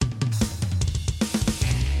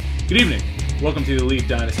Good evening. Welcome to the Elite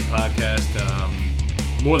Dynasty Podcast.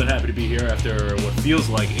 More than happy to be here after what feels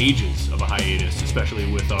like ages of a hiatus, especially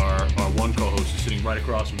with our one co-host sitting right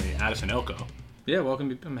across from me, Addison Elko. Yeah,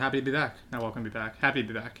 welcome. I'm happy to be back. Not welcome to be back. Happy to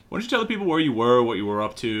be back. Why don't you tell the people where you were, what you were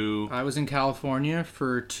up to? I was in California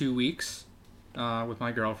for 2 weeks with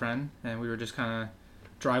my girlfriend, and we were just kind of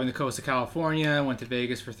driving the coast of California. Went to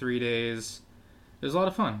Vegas for 3 days. It was a lot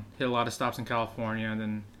of fun. Hit a lot of stops in California, and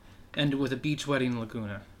then ended with a beach wedding in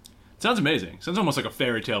Laguna. Sounds amazing. Sounds almost like a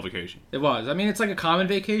fairy tale vacation. It was. I mean, it's like a common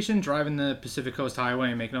vacation, driving the Pacific Coast Highway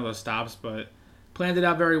and making all those stops, but planned it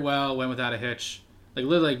out very well, went without a hitch. Like,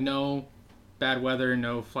 literally, no bad weather,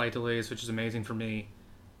 no flight delays, which is amazing for me,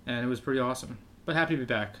 and it was pretty awesome. But happy to be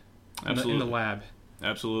back in the lab.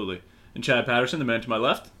 Absolutely. And Chad Patterson, the man to my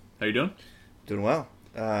left. How you doing? Doing well.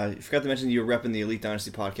 You forgot to mention you were repping the Elite Dynasty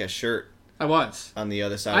Podcast shirt. I was. On the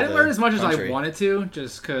other side I didn't wear it as much country. as I wanted to,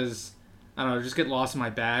 just because, I don't know, just get lost in my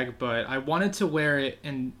bag, but I wanted to wear it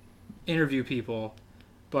and interview people,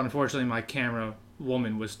 but unfortunately my camera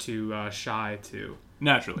woman was too shy to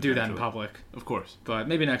do that in public. Of course. But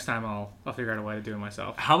maybe next time I'll figure out a way to do it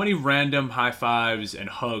myself. How many random high fives and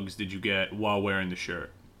hugs did you get while wearing the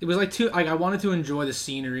shirt? It was like I wanted to enjoy the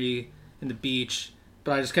scenery and the beach,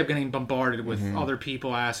 but I just kept getting bombarded with other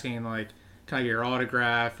people asking, like, can I get your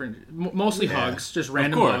autograph? Or mostly hugs, just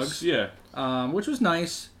random hugs. Yeah. Which was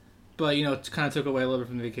nice, but, you know, it kind of took away a little bit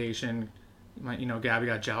from the vacation. Gabby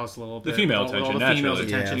got jealous a little bit. The female attention, all the naturally. females'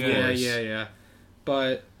 attention. Yeah, Yeah.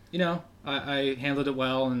 But, you know, I handled it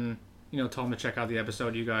well and, you know, told them to check out the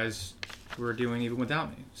episode you guys were doing even without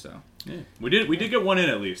me. So Yeah. We did get one in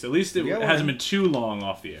at least. At least it hasn't been too long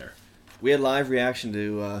off the air. We had live reaction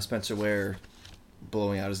to Spencer Ware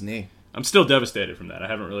blowing out his knee. I'm still devastated from that. I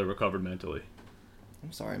haven't really recovered mentally.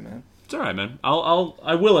 I'm sorry, man. It's all right, man.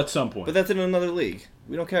 I will at some point. But that's in another league.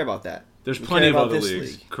 We don't care about that. There's We plenty care of about other this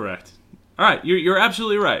leagues. league. Correct. All right, you're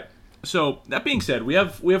absolutely right. So that being said, we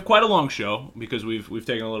have quite a long show because we've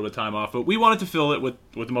taken a little bit of time off, but we wanted to fill it with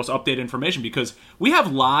the most updated information because we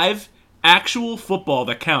have live actual football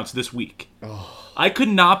that counts this week. Oh. I could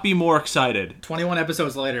not be more excited. 21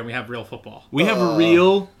 episodes later, and we have real football. We have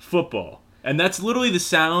real football. And that's literally the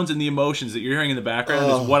sounds and the emotions that you're hearing in the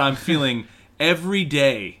background is what I'm feeling every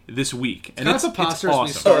day this week. And it's preposterous awesome.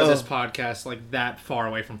 we started this podcast like that far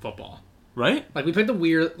away from football. Right? Like, we picked a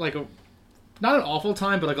weird, like, not an awful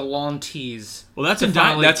time, but like a long tease. Well, that's in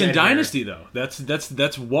Dynasty, though.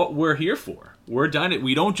 That's what we're here for.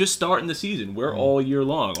 We don't just start in the season. We're all year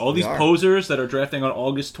long. All these posers that are drafting on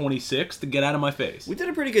August 26th to get out of my face. We did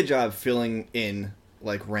a pretty good job filling in,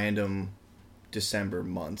 like, random December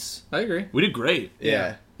months. I agree. We did great.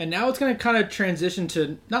 Yeah. And now it's going to kind of transition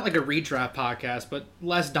to not like a redraft podcast, but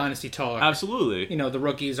less Dynasty talk. Absolutely. You know, the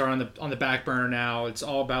rookies are on the back burner now. It's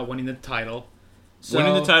all about winning the title.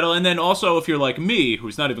 Winning the title, and then also if you're like me,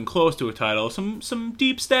 who's not even close to a title, some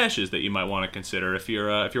deep stashes that you might want to consider if you're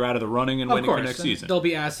out of the running and waiting for next season. There'll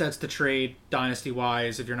be assets to trade Dynasty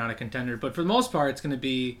wise if you're not a contender, but for the most part, it's going to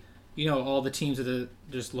be, you know, all the teams that are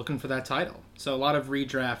just looking for that title. So a lot of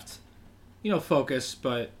redraft, you know, focus,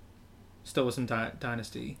 but still with some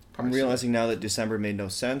Dynasty parts. I'm realizing now that December made no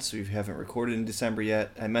sense. We haven't recorded in December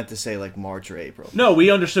yet. I meant to say, like, March or April. No, we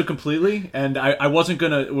understood completely, and I wasn't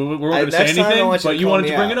gonna. We weren't gonna say next time I anything, want you but to you call wanted me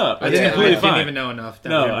to bring out. it up. I It's didn't completely fine. even know enough.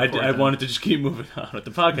 No, I wanted to just keep moving on with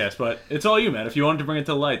the podcast, but it's all you, man. If you wanted to bring it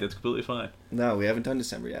to light, that's completely fine. No, we haven't done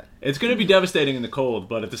December yet. It's going to be devastating in the cold,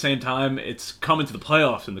 but at the same time, it's coming to the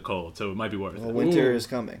playoffs in the cold, so it might be worth Well, it. winter is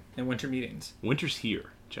coming. And winter meetings. Winter's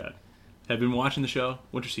here, Chad. Have you been watching the show?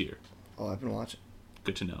 Winter's here. Oh, I've been watching.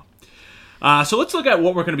 Good to know. So let's look at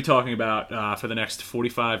what we're going to be talking about for the next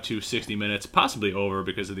 45 to 60 minutes, possibly over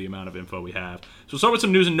because of the amount of info we have. So we'll start with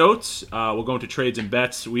some news and notes. We'll go into trades and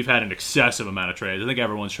bets. We've had an excessive amount of trades. I think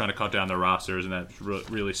everyone's trying to cut down their rosters, and that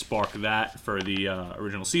really sparked that for the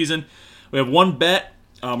original season. We have one bet.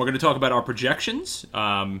 We're going to talk about our projections.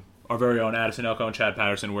 Our very own Addison Elko and Chad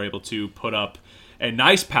Patterson were able to put up a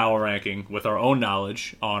nice power ranking with our own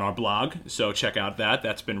knowledge on our blog, so check out that.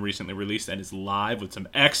 That's been recently released and is live with some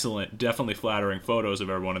excellent, definitely flattering photos of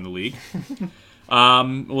everyone in the league.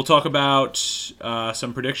 We'll talk about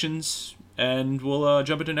some predictions, and we'll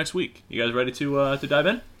jump into next week. You guys ready to dive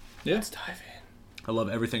in? Yeah. Let's dive in. I love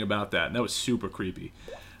everything about that, and that was super creepy.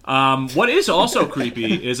 What is also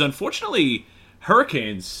creepy is, unfortunately,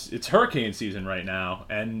 hurricanes. It's hurricane season right now,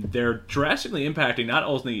 and they're drastically impacting not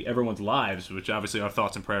only everyone's lives, which obviously our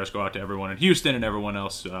thoughts and prayers go out to everyone in Houston and everyone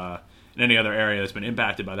else in any other area that's been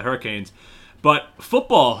impacted by the hurricanes, but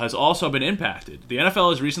football has also been impacted. The NFL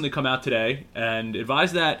has recently come out today and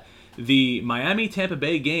advised that the Miami-Tampa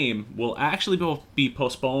Bay game will actually be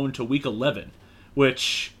postponed to Week 11,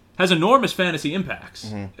 which has enormous fantasy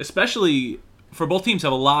impacts, especially for both teams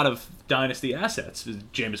have a lot of dynasty assets.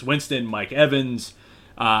 Jameis Winston, Mike Evans,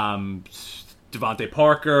 Devontae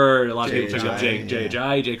Parker, a lot of people pick up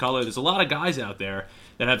Jay Cutler. There's a lot of guys out there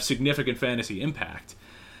that have significant fantasy impact.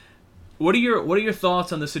 What are your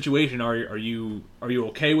thoughts on the situation? Are you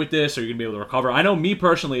okay with this? Are you gonna be able to recover? I know me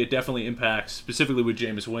personally, it definitely impacts, specifically with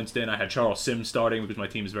Jameis Winston. I had Charles Sims starting because my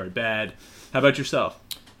team is very bad. How about yourself?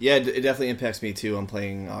 Yeah, it definitely impacts me too. I'm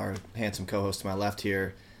playing our handsome co-host to my left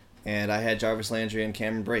here, and I had Jarvis Landry and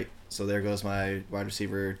Cameron Brate. So there goes my wide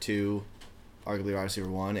receiver 2, arguably wide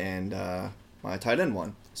receiver 1, and my tight end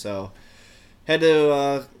 1. So had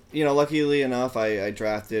to. Luckily enough, I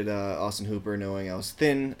drafted Austin Hooper knowing I was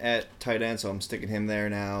thin at tight end, so I'm sticking him there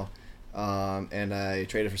now. And I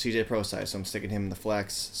traded for CJ Prosise, so I'm sticking him in the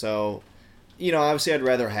flex. So, obviously I'd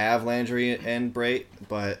rather have Landry and Brate,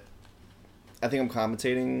 but I think I'm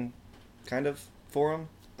compensating kind of for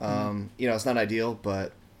him. It's not ideal,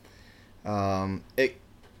 but it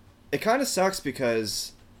kind of sucks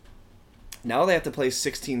because now they have to play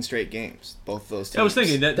 16 straight games, both of those teams. I was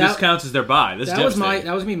thinking that this counts as their bye. That was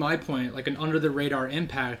my point. Like an under the radar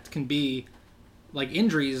impact can be like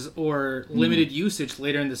injuries or limited usage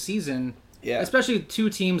later in the season. Yeah. Especially two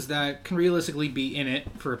teams that can realistically be in it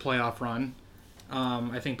for a playoff run.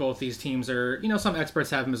 I think both these teams are, some experts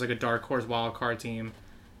have them as like a dark horse wild card team.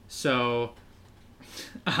 So,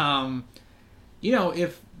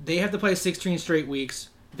 if they have to play 16 straight weeks,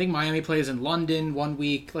 I think Miami plays in London 1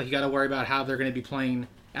 week. Like, you got to worry about how they're going to be playing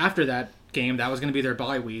after that game. That was going to be their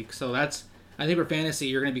bye week. So I think for fantasy,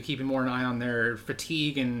 you're going to be keeping more an eye on their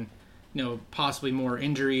fatigue and, possibly more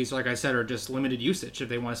injuries, like I said, or just limited usage if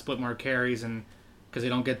they want to split more carries and because they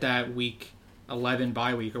don't get that week 11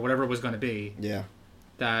 bye week or whatever it was going to be. Yeah.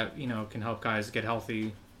 That, can help guys get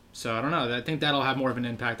healthy. So I don't know. I think that'll have more of an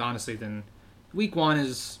impact, honestly, than week 1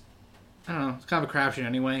 is... I don't know. It's kind of a crapshoot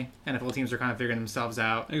anyway. NFL teams are kind of figuring themselves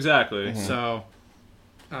out. Exactly. Mm-hmm. So,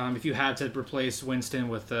 if you had to replace Winston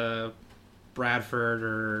with Bradford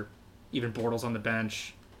or even Bortles on the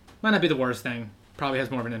bench, might not be the worst thing. Probably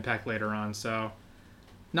has more of an impact later on. So,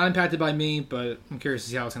 not impacted by me, but I'm curious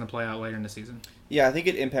to see how it's going to play out later in the season. Yeah, I think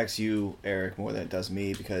it impacts you, Eric, more than it does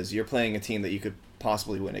me because you're playing a team that you could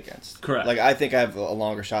possibly win against. Correct. Like, I think I have a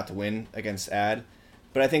longer shot to win against Ad.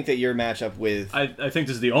 But I think that your matchup with... I think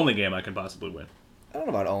this is the only game I can possibly win. I don't know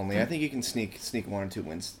about only. I think you can sneak 1 or 2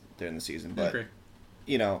 wins during the season. But, I agree.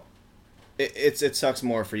 it sucks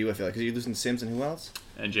more for you, I feel like. Because you're losing Sims and who else?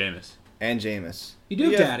 And Jameis. You do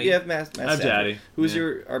have Daddy. You have Matt I have Daddy. Who's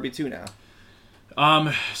your RB2 now?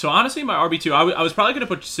 So honestly, my RB2, I was probably going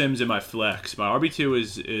to put Sims in my flex. My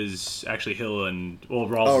RB2 is actually Hill and... Well,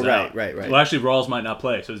 Rawls is out. Right. Well, actually, Rawls might not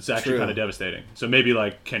play, so it's actually kind of devastating. So maybe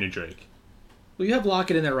like Kenny Drake. Well, you have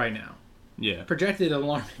Lockett in there right now. Yeah. Projected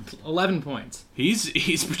 11 points.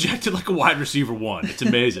 He's projected like a wide receiver 1. It's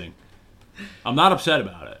amazing. I'm not upset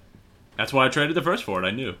about it. That's why I traded the first for it.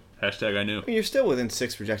 I knew. Hashtag I knew. I mean, you're still within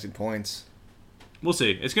 6 projected points. We'll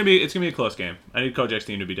see. It's gonna be a close game. I need Kojak's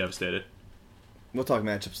team to be devastated. We'll talk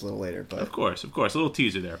matchups a little later, but Of course. A little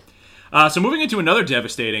teaser there. So moving into another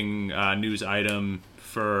devastating news item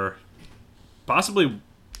for possibly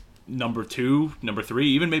number 2, number 3,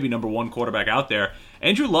 even maybe number 1 quarterback out there.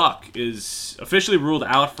 Andrew Luck is officially ruled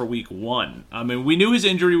out for week 1. I mean, we knew his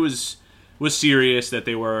injury was serious, that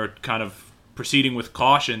they were kind of proceeding with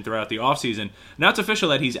caution throughout the offseason. Now it's official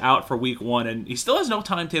that he's out for week 1, and he still has no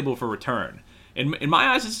timetable for return. In my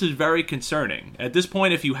eyes, this is very concerning. At this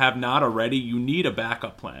point, if you have not already, you need a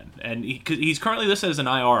backup plan. And he's currently listed as an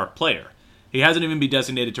IR player. He hasn't even been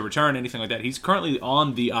designated to return, anything like that. He's currently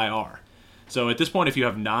on the IR. So at this point, if you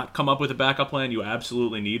have not come up with a backup plan, you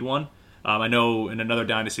absolutely need one. I know in another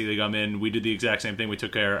Dynasty League I'm in, we did the exact same thing. We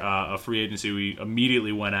took care of free agency. We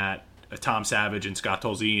immediately went at Tom Savage and Scott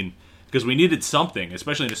Tolzien because we needed something,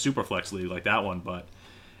 especially in a Superflex league like that one. But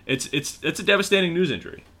it's a devastating news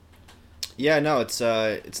injury. Yeah, no, it's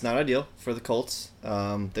not ideal for the Colts.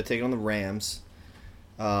 They're taking on the Rams.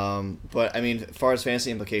 But, I mean, as far as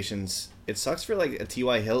fantasy implications, it sucks for like a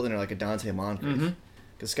T.Y. Hilton or like a Dante Moncrief. Mm-hmm.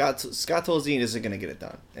 Because Scott Tolzien isn't going to get it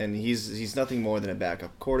done. And he's nothing more than a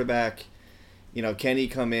backup quarterback. Can he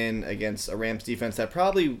come in against a Rams defense that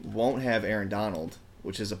probably won't have Aaron Donald,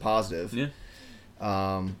 which is a positive. Yeah.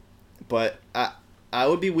 But I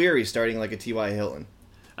would be weary starting like a T.Y. Hilton.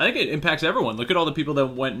 I think it impacts everyone. Look at all the people that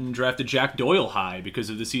went and drafted Jack Doyle high because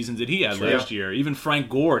of the seasons that he had last year. Even Frank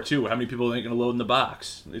Gore, too. How many people ain't going to load in the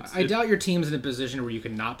box? I doubt your team's in a position where you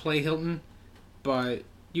can not play Hilton, but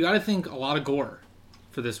you got to think a lot of Gore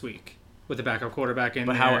for this week with the backup quarterback in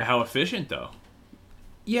there. But how efficient, though?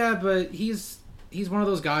 Yeah, but he's he's one of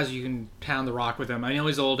those guys you can pound the rock with him. I know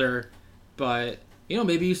he's older, but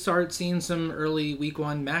maybe you start seeing some early week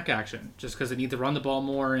 1 Mac action just because they need to run the ball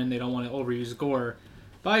more and they don't want to overuse Gore.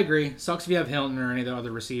 But I agree. Sucks if you have Hilton or any of the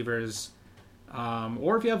other receivers.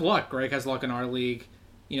 Or if you have Luck. Greg has Luck in our league.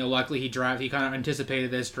 Luckily he kind of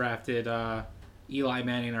anticipated this, drafted Eli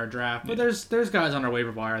Manning in our draft. But there's guys on our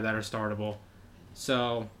waiver wire that are startable.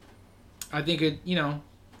 So I think you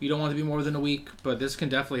don't want to be more than a week, but this can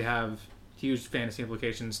definitely have huge fantasy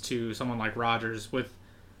implications to someone like Rodgers with,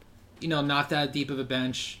 not that deep of a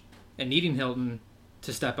bench and needing Hilton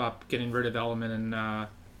to step up, getting rid of Edelman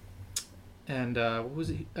and what was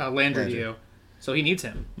he? Landry to you. So he needs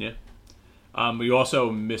him. Yeah. You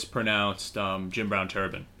also mispronounced Jim Brown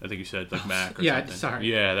Turbin. I think you said Mac or something.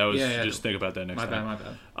 Sorry. Yeah, that was just think about that next time. My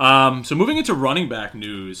bad. So moving into running back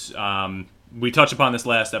news, we touched upon this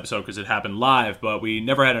last episode because it happened live, but we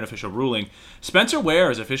never had an official ruling. Spencer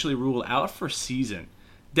Ware is officially ruled out for season.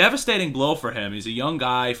 Devastating blow for him. He's a young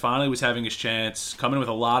guy, finally was having his chance, coming with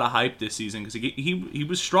a lot of hype this season because he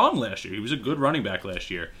was strong last year. He was a good running back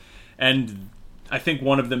last year. And I think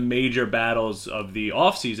one of the major battles of the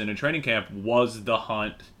offseason and training camp was the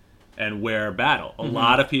Hunt and Ware battle. A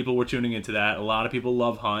lot of people were tuning into that. A lot of people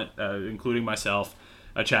love Hunt, including myself.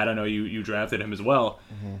 Chad, I know you drafted him as well.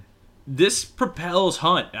 Mm-hmm. This propels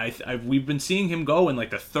Hunt. We've been seeing him go in the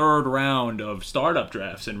 3rd round of startup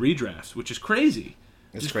drafts and redrafts, which is crazy.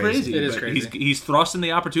 It's crazy. It is crazy. He's thrusting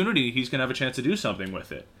the opportunity. He's going to have a chance to do something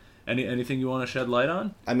with it. Anything you want to shed light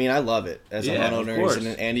on? I mean, I love it. As a Hunt owner, he's in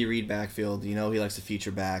an Andy Reid backfield. He likes to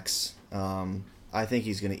feature backs. I think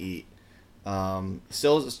he's going to eat.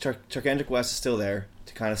 Still, Charkandrick West is still there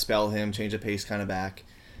to kind of spell him, change the pace kind of back.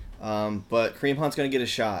 But Kareem Hunt's going to get a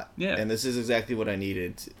shot. Yeah. And this is exactly what I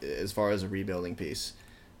needed as far as a rebuilding piece.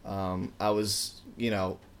 We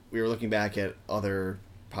were looking back at other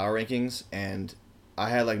power rankings, and I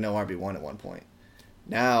had no RB1 at one point.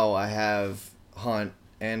 Now I have Hunt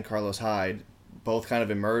and Carlos Hyde both kind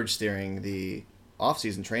of emerged during the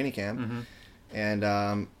offseason training camp. Mm-hmm. And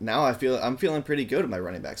now I'm feeling pretty good at my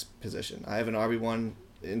running backs position. I have an RB1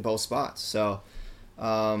 in both spots. So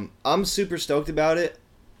I'm super stoked about it.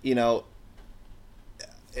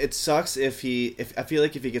 It sucks if I feel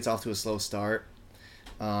like if he gets off to a slow start,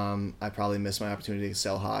 I probably miss my opportunity to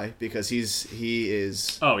sell high because he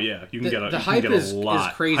is. Oh yeah, you can get a the hype is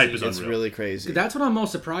crazy. Hype is it's really crazy. That's what I'm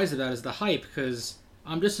most surprised about is the hype because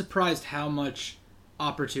I'm just surprised how much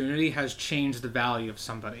opportunity has changed the value of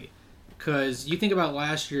somebody. Because you think about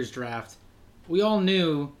last year's draft, we all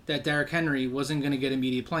knew that Derrick Henry wasn't going to get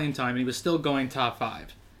immediate playing time, and he was still going top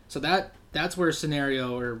 5. So that's where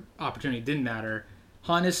scenario or opportunity didn't matter.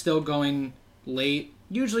 Hunt is still going late,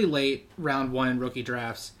 usually late, round 1 in rookie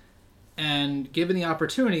drafts. And given the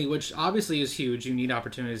opportunity, which obviously is huge, you need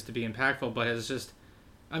opportunities to be impactful, but it's just,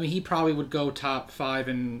 he probably would go top 5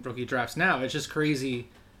 in rookie drafts now. It's just crazy.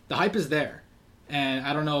 The hype is there. And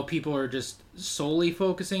I don't know if people are just solely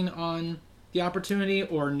focusing on the opportunity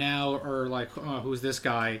or now are like, oh, who's this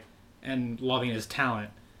guy? And loving his talent.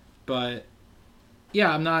 But,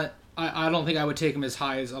 yeah, I don't think I would take him as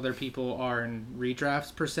high as other people are in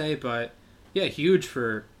redrafts per se. But, yeah, huge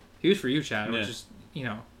for you, Chad. Which just,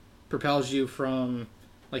 propels you from,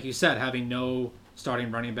 like you said, having no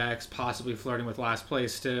starting running backs, possibly flirting with last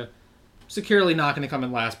place to securely not going to come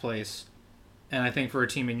in last place. And I think for a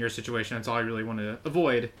team in your situation, that's all I really want to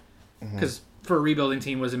avoid. Because for a rebuilding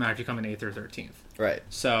team, what does it matter if you come in 8th or 13th? Right.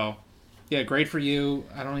 So, yeah, great for you.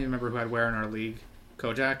 I don't even remember who had where in our league.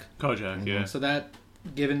 Kojak? Yeah. So that,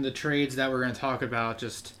 given the trades that we're going to talk about,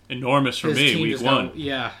 just... Enormous for me, week 1.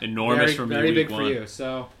 Yeah. Enormous for me, very week big 1. for you.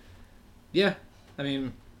 So, yeah.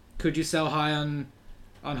 Could you sell high on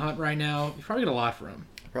Hunt right now? You probably get a lot for him.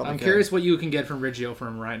 I'm curious what you can get from Riggio for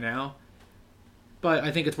him right now. But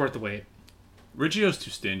I think it's worth the wait. Riggio's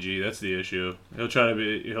too stingy. That's the issue. He'll try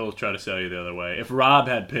to sell you the other way. If Rob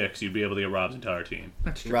had picks, you'd be able to get Rob's entire team.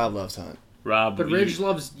 That's true. Rob loves Hunt. But Ridge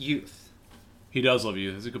loves youth. He does love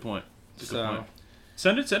youth. That's a good point.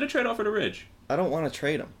 Send a trade offer to Ridge. I don't want to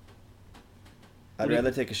trade him. I'd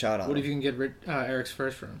rather take a shot on him. What if you can get Eric's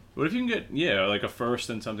first for him? What if you can get like a first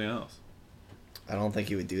and something else? I don't think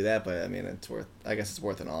he would do that, but it's worth. I guess it's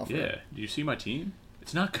worth an offer. Yeah. Do you see my team?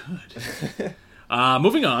 It's not good.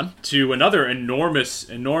 Moving on to another enormous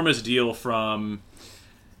deal from...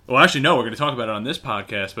 Well, actually, no, we're going to talk about it on this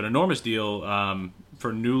podcast, but enormous deal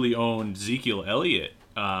for newly owned Ezekiel Elliott.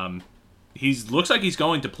 Looks like he's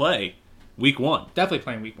going to play week 1. Definitely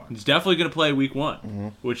playing week 1. He's definitely going to play week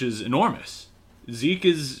 1, which is enormous. Zeke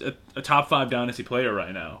is a top 5 dynasty player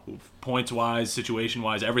right now, points-wise,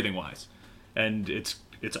 situation-wise, everything-wise. And it's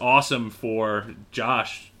awesome for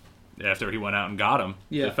Josh after he went out and got him.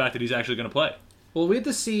 Yeah. The fact that he's actually going to play. Well, we have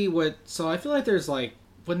to see what. So I feel like there's like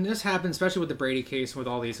when this happens, especially with the Brady case and with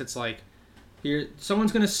all these, it's like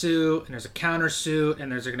someone's going to sue, and there's a countersuit,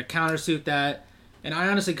 and there's going to countersuit that, and I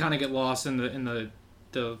honestly kind of get lost in the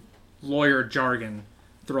lawyer jargon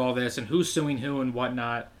through all this and who's suing who and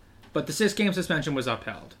whatnot. But the 6-game suspension was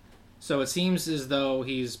upheld, so it seems as though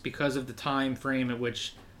he's, because of the time frame at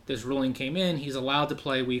which this ruling came in, he's allowed to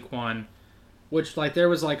play week 1. Which, like, there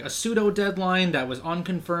was, like, a pseudo-deadline that was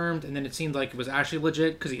unconfirmed, and then it seemed like it was actually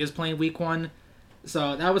legit because he is playing week 1.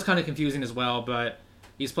 So that was kind of confusing as well, but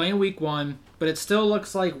he's playing week 1. But it still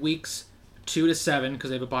looks like weeks 2 to 7,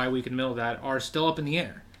 because they have a bye week in the middle of that, are still up in the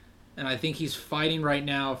air. And I think he's fighting right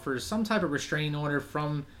now for some type of restraining order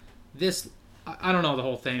from this. I don't know the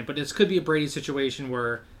whole thing, but this could be a Brady situation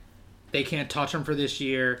where they can't touch him for this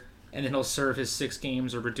year, and then he'll serve his 6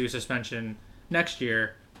 games or reduce suspension next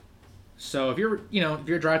year. So if you're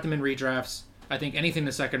drafting him in redrafts, I think anything in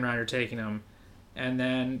the second round you're taking him. And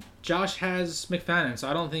then Josh has McFadden, so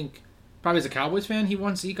I don't think, probably as a Cowboys fan, he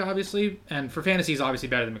wants Zeke, obviously. And for fantasy, he's obviously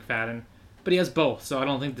better than McFadden. But he has both, so I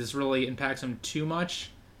don't think this really impacts him too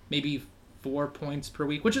much. Maybe 4 points per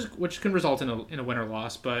week, which can result in a win or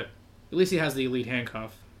loss, but at least he has the elite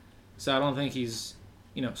handcuff. So I don't think he's,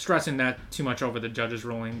 stressing that too much over the judge's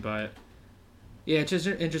ruling. But yeah, it's just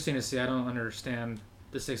interesting to see. I don't understand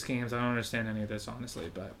the 6 games. I don't understand any of this,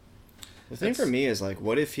 honestly. But the thing for me is, like,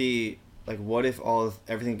 what if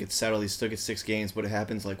everything gets settled, he still gets 6 games, but it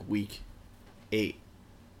happens like week 8,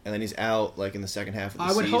 and then he's out like in the second half of the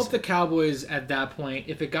season. I would hope the Cowboys at that point,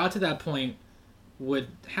 if it got to that point, would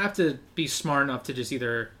have to be smart enough to just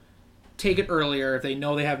either take it earlier if they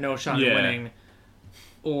know they have no shot at winning,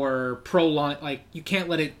 or prolong. Like, you can't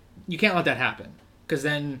let that happen, because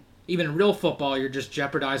then even in real football, you're just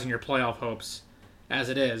jeopardizing your playoff hopes as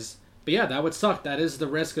it is. But yeah, that would suck. That is the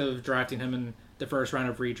risk of drafting him in the first round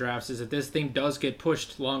of redrafts, is if this thing does get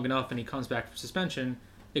pushed long enough and he comes back from suspension,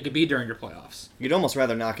 it could be during your playoffs. You'd almost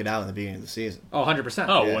rather knock it out in the beginning of the season. Oh, 100%.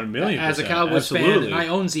 Oh, yeah. 1,000,000%. As a Cowboys fan, and I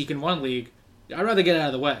own Zeke in one league, I'd rather get out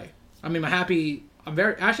of the way. I mean, I'm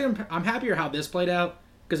happier how this played out,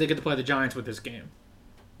 because they get to play the Giants with this game.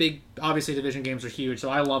 Big, obviously, division games are huge, so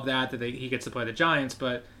I love that he gets to play the Giants,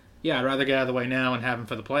 but yeah, I'd rather get out of the way now and have him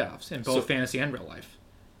for the playoffs in both fantasy and real life.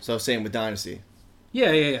 So same with Dynasty.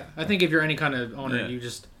 Yeah. I think if you're any kind of owner, you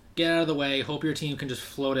just get out of the way, hope your team can just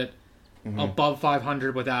float it above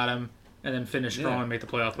 500 without him, and then finish strong and make the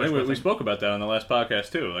playoff push. We spoke about that on the last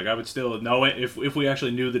podcast too. Like, I would still know if we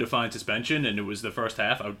actually knew the defined suspension and it was the first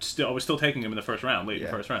half, I was still taking him in the first round, late in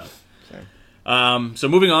the first round. Same. So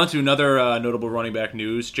moving on to another notable running back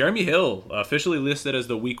news, Jeremy Hill officially listed as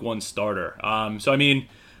the Week 1 starter. So I mean,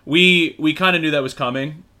 we kind of knew that was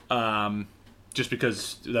coming, just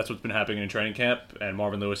because that's what's been happening in training camp, and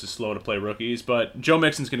Marvin Lewis is slow to play rookies. But Joe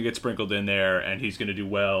Mixon's going to get sprinkled in there, and he's going to do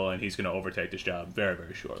well, and he's going to overtake this job very,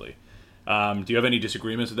 very shortly. Do you have any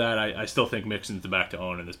disagreements with that? I still think Mixon's the back to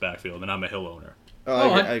own in this backfield, and I'm a Hill owner.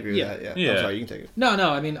 I agree with that, yeah. I'm sorry, you can take it. No,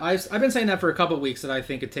 I mean, I've been saying that for a couple of weeks, that I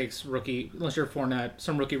think it takes unless you're Fournette,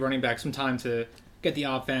 some rookie running back, some time to get the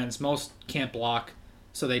offense. Most can't block,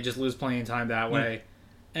 so they just lose playing time that way.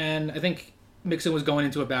 And I think Mixon was going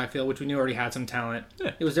into a backfield, which we knew already had some talent.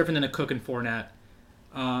 Yeah. It was different than a Cook and Fournette.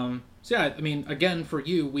 So yeah, I mean, again, for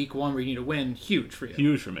you, Week 1 where you need to win, huge for you.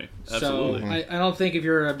 Huge for me, absolutely. So I don't think if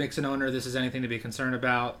you're a Mixon owner, this is anything to be concerned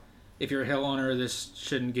about. If you're a Hill owner, this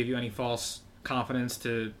shouldn't give you any false confidence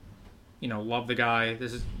to, love the guy.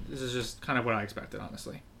 This is just kind of what I expected,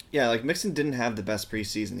 honestly. Yeah, like, Mixon didn't have the best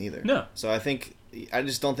preseason either. No. So I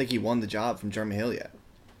just don't think he won the job from Jeremy Hill yet.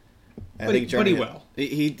 But he will.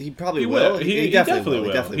 He probably will. He definitely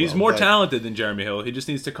will. He's more but talented than Jeremy Hill. He just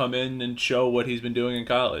needs to come in and show what he's been doing in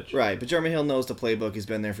college. Right, but Jeremy Hill knows the playbook. He's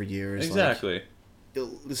been there for years. Exactly.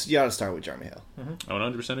 You got to start with Jeremy Hill. I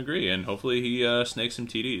 100% agree, and hopefully he snakes some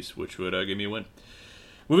TDs, which would give me a win.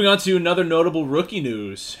 Moving on to another notable rookie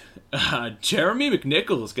news. Jeremy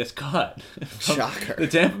McNichols gets cut. Shocker. The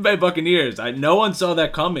Tampa Bay Buccaneers. No one saw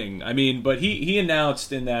that coming. I mean, but he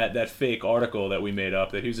announced in that fake article that we made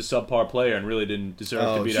up that he was a subpar player and really didn't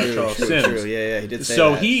deserve to beat out Charles Sims. True. Yeah, he did say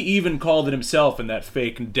so that. So he even called it himself in that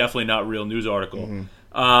fake, definitely not real news article.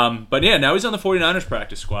 But yeah, now he's on the 49ers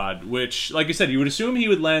practice squad, which, like I said, you would assume he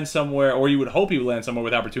would land somewhere, or you would hope he would land somewhere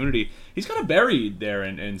with opportunity. He's kind of buried there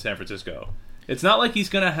in San Francisco. It's not like he's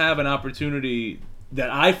going to have an opportunity that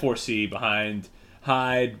I foresee behind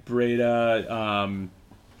Hyde, Breda,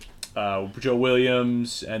 Joe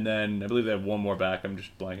Williams, and then I believe they have one more back. I'm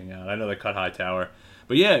just blanking out. I know they cut Hightower.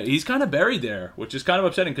 But yeah, he's kind of buried there, which is kind of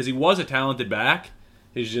upsetting because he was a talented back,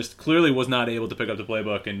 He just clearly was not able to pick up the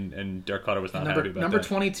playbook, and Dirk Cutter was not happy about number that.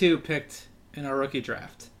 22 picked in our rookie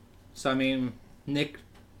draft. So, I mean,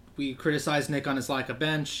 we criticized Nick on his lack of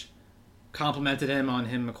bench, complimented him on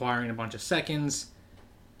him acquiring a bunch of seconds.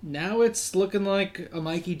 Now it's looking like a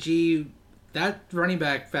Mikey G. That running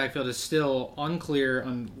back backfield is still unclear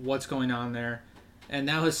on what's going on there. And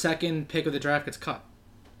now his second pick of the draft gets cut.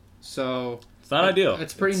 So It's not ideal.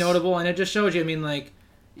 It's pretty notable, and it just shows you, I mean, like,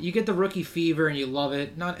 you get the rookie fever and you love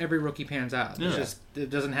it. Not every rookie pans out. Yeah. It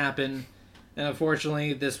doesn't happen. And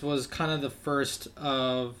unfortunately, this was kind of the first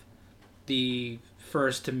of the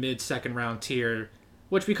first to mid-second round tier,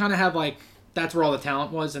 which we kind of have, like, that's where all the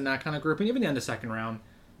talent was in that kind of group, and even the end of second round,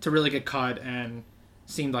 to really get cut and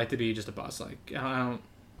seemed like to be just a bust. Like, I don't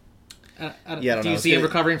Yeah, I don't do know. you see him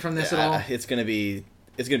recovering from this at all? It's gonna be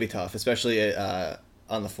tough, especially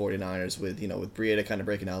on the 49ers with Breida kind of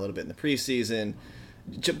breaking out a little bit in the preseason.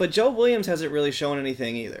 But Joe Williams hasn't really shown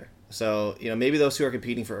anything either. So maybe those two are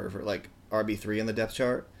competing for like RB3 in the depth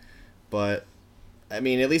chart. But I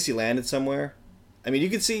mean, at least he landed somewhere. I mean, you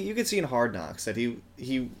could see in Hard Knocks that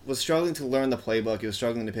he was struggling to learn the playbook. He was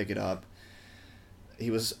struggling to pick it up.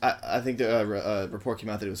 He was. I think the report came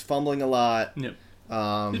out that he was fumbling a lot. Yep.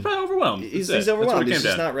 He's probably overwhelmed. He's overwhelmed. He's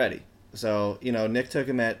just not ready. So Nick took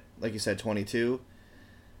him at, like you said, 22.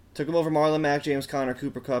 Took him over Marlon Mack, James Conner,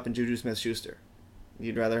 Cooper Kupp, and Juju Smith-Schuster.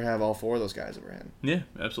 You'd rather have all four of those guys over him. Yeah,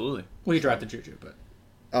 absolutely. Well, he drafted Juju, but...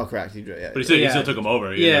 Oh, correct. Yeah. But he still took him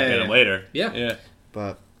over. He ended up getting him later. Yeah.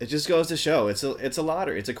 But it just goes to show it's a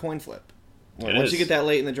lottery. It's a coin flip. Once you get that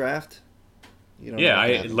late in the draft, you don't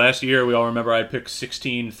know. Last year we all remember I picked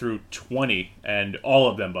 16 through 20, and all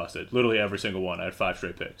of them busted. Literally every single one. I had 5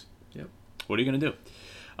 straight picks. Yep. What are you going to do?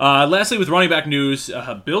 Lastly, with running back news,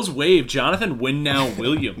 Bills waived Jonathan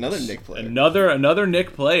Winnow-Williams. Another Nick player. Another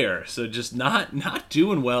Nick player. So just not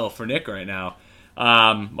doing well for Nick right now.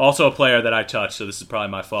 Also a player that I touched, so this is probably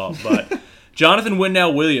my fault. But Jonathan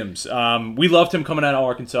Winnow-Williams, we loved him coming out of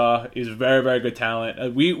Arkansas. He's a very, very good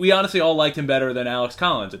talent. We honestly all liked him better than Alex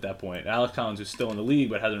Collins at that point. Alex Collins is still in the league,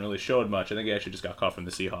 but hasn't really showed much. I think he actually just got caught from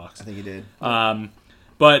the Seahawks. I think he did.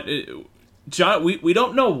 But John, we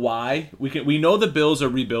don't know why. We know the Bills are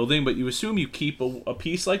rebuilding, but you assume you keep a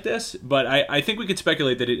piece like this. But I think we could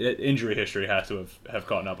speculate that injury history has to have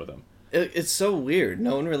caught up with him. It's so weird.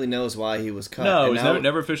 No one really knows why he was cut. No, it was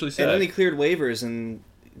never officially said. And then he cleared waivers and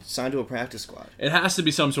signed to a practice squad. It has to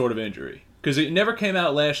be some sort of injury. Because it never came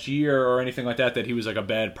out last year or anything like that he was like a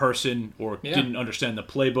bad person or didn't understand the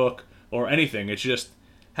playbook or anything. It's just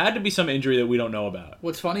had to be some injury that we don't know about.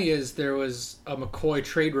 What's funny is there was a McCoy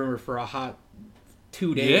trade rumor for a hot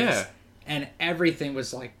 2 days. Yeah. And everything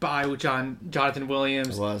was like, buy with Jonathan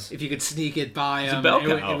Williams. It was. If you could sneak it, buy him. It's a bell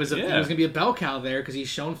cow. It was going to be a bell cow there because he's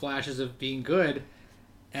shown flashes of being good.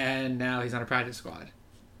 And now he's on a practice squad.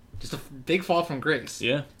 Just a big fall from grace.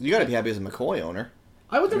 Yeah. You got to be happy as a McCoy owner.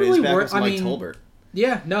 I wasn't really worried. Mike Tolbert.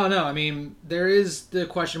 Yeah, no. I mean, there is the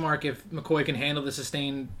question mark if McCoy can handle the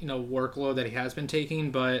sustained, workload that he has been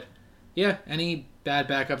taking. But yeah, any bad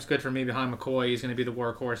backup's good for me behind McCoy. He's going to be the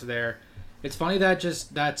workhorse there. It's funny that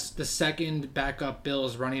that's the second backup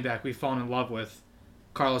Bills running back we've fallen in love with.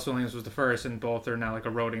 Carlos Williams was the first, and both are now like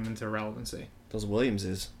eroding into irrelevancy. Those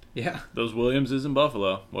Williamses. Yeah, those Williamses in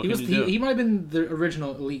Buffalo. What can you do? He might have been the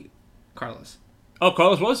original elite Carlos. Oh,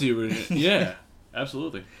 Carlos was the original. Yeah,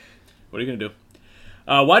 absolutely. What are you gonna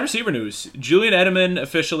do? Wide receiver news. Julian Edelman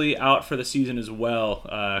officially out for the season as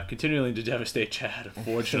well, continuing to devastate Chad,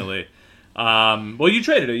 unfortunately. Well, you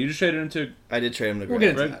traded it. You just traded him to... I did trade him to We'll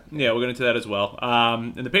Greg. get into that. Yeah, we'll get into that as well.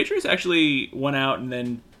 And the Patriots actually went out and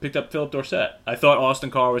then picked up Philip Dorsett. I thought Austin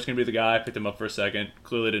Carr was going to be the guy. I picked him up for a second.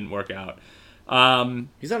 Clearly didn't work out.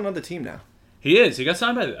 He's on another team now. He is. He got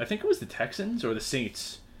signed by, I think it was the Texans or the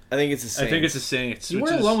Saints. I think it's the Saints. I think it's the Saints. You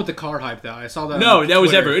weren't alone with the Carr hype, though. I saw that. No, on that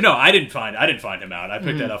was Twitter. No, I didn't find him out. I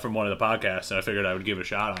picked that up from one of the podcasts, and I figured I would give it a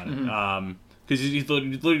shot on it. Because he's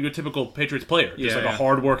literally your typical Patriots player. Just a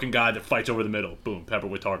hard-working guy that fights over the middle. Boom, pepper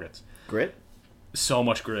with targets. Grit? So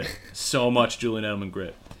much grit. So much Julian Edelman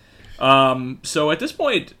grit. So at this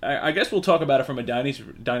point, I guess we'll talk about it from a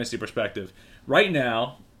dynasty perspective. Right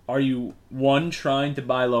now, are you, 1, trying to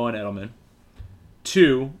buy low on Edelman?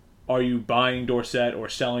 2, are you buying Dorsett or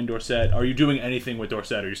selling Dorsett? Are you doing anything with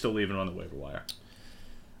Dorsett, or are you still leaving him on the waiver wire?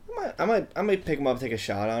 I might pick him up, take a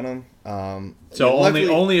shot on him. So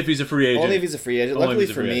only if he's a free agent. Only if he's a free agent. Only Luckily if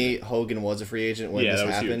he's a for free me, agent. Hogan was a free agent when Yeah, this that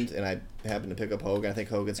was happened, huge. and I happened to pick up Hogan. I think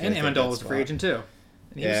Hogan's going And to take Amendola that was a free spot. agent, too.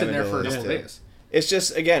 And he was sitting there for a Amendola couple too. days. It's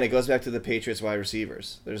just, again, it goes back to the Patriots wide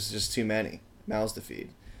receivers. There's just too many mouths to feed.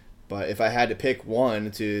 But if I had to pick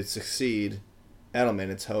one to succeed, Edelman,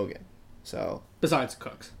 it's Hogan. So Besides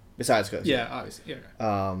Cooks. Besides Coates. Yeah, obviously.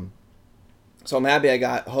 Yeah. So I'm happy I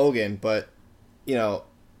got Hogan, but,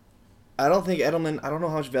 I don't think Edelman, I don't know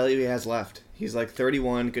how much value he has left. He's like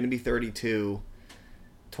 31, going to be 32,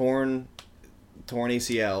 torn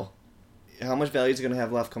ACL. How much value is he going to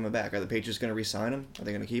have left coming back? Are the Patriots going to re-sign him? Are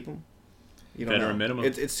they going to keep him? You don't Veteran know. minimum.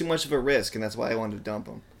 It's too much of a risk, and that's why I wanted to dump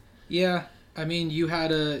him. Yeah, I mean, you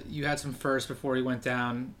had some first before he went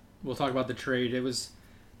down. We'll talk about the trade. It was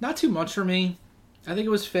not too much for me. I think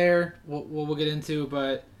it was fair. We'll get into,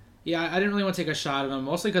 but yeah, I didn't really want to take a shot at him,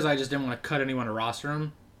 mostly because I just didn't want to cut anyone to roster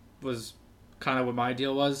him. Was kind of what my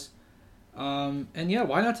deal was. And yeah,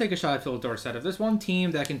 why not take a shot at Phil Dorsett? If there's one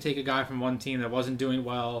team that can take a guy from one team that wasn't doing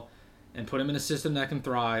well and put him in a system that can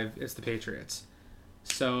thrive, it's the Patriots.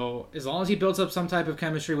 So as long as he builds up some type of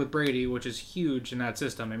chemistry with Brady, which is huge in that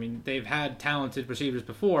system. I mean, they've had talented receivers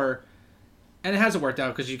before, and it hasn't worked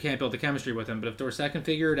out because you can't build the chemistry with him. But if Dorsett can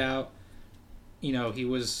figure it out, he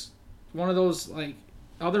was one of those like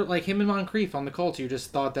him and Moncrief on the Colts. You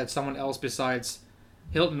just thought that someone else besides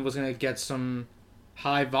Hilton was going to get some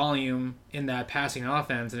high volume in that passing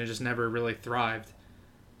offense, and it just never really thrived.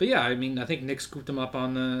 But yeah, I mean, I think Nick scooped him up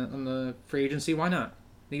on the free agency. Why not?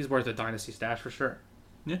 I think he's worth a dynasty stash for sure.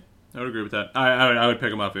 Yeah, I would agree with that. I would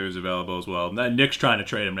pick him up if he was available as well. Nick's trying to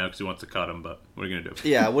trade him now because he wants to cut him, but what are you going to do?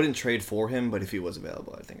 Yeah, I wouldn't trade for him, but if he was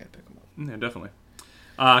available, I think I'd pick him up. Yeah, definitely.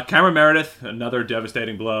 Cameron Meredith, another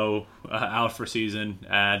devastating blow, out for season.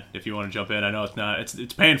 If you want to jump in, I know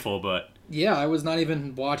it's painful, but yeah, I was not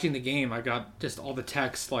even watching the game. I got just all the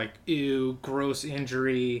texts like, ew, gross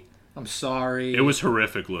injury, I'm sorry. It was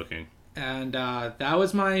horrific looking. And that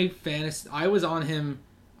was my fantasy. I was on him.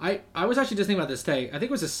 I was actually just thinking about this today. I think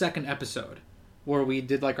it was the second episode where we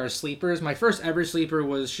did like our sleepers. My first ever sleeper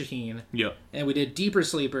was Shaheen. Yep. And we did deeper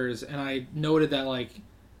sleepers, and I noted that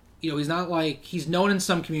he's not like, he's known in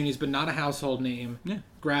some communities, but not a household name. Yeah.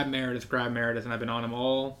 Grab Meredith, and I've been on him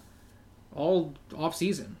all off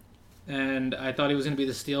season. And I thought he was going to be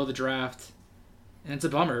the steal of the draft. And it's a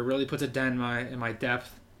bummer. It really puts a dent in my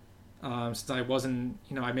depth. Since I wasn't,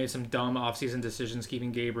 I made some dumb off-season decisions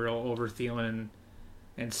keeping Gabriel over Thielen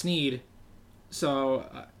and Snead. So,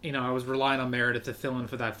 I was relying on Meredith to fill in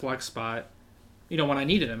for that flex spot, when I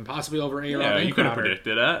needed him, possibly over A-Rob and you could have Crowder.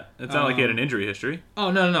 predicted that. It's not like he had an injury history.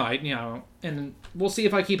 Oh, no. And we'll see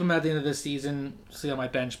if I keep him at the end of this season, see how my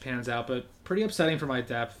bench pans out, but pretty upsetting for my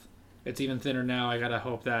depth. It's even thinner now. I got to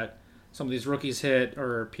hope that some of these rookies hit,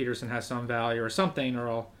 or Peterson has some value or something,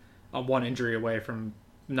 or I'm one injury away from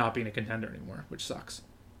not being a contender anymore, which sucks.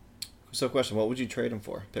 So, question: what would you trade him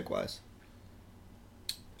for, pick wise?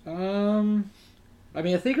 I mean,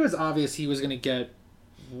 I think it was obvious he was going to get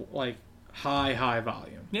like high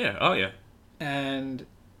volume. Yeah. Oh yeah. And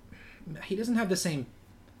he doesn't have the same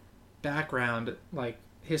background, like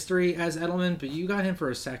history as Edelman, but you got him for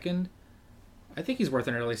a second. I think he's worth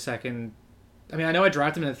an early second. I mean, I know I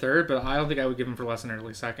drafted him in the third, but I don't think I would give him for less than an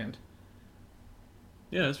early second.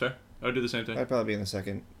 Yeah, that's fair. I would do the same thing. I'd probably be in the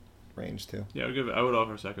second range too. Yeah, I would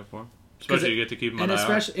offer a second for him. Especially you get to keep him on and IR.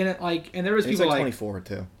 especially and there was He's people like like 24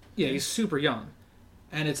 too. Yeah, he's super young.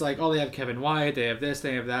 And it's like, oh, they have Kevin White, they have this,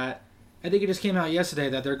 they have that. I think it just came out yesterday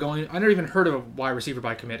that they're going... I never even heard of a wide receiver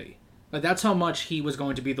by committee. Like, that's how much he was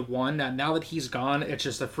going to be the one. Now that he's gone, it's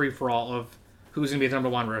just a free-for-all of who's going to be the number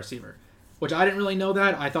one receiver. Which I didn't really know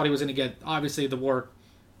that. I thought he was going to get, obviously, the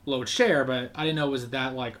workload share, but I didn't know it was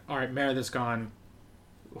that, like, all right, Meredith's gone.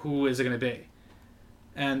 Who is it going to be?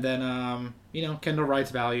 And then, Kendall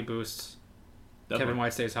Wright's value boosts. Definitely. Kevin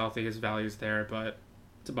White stays healthy. His value's there, but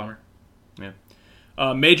it's a bummer. Yeah.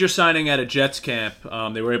 Major signing at a Jets camp.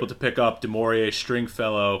 They were able to pick up DeMaurier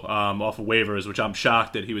Stringfellow off of waivers, which I'm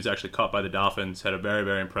shocked that he was actually cut by the Dolphins. Had a very,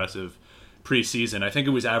 very impressive preseason. I think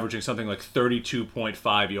it was averaging something like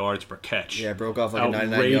 32.5 yards per catch. Yeah, broke off like a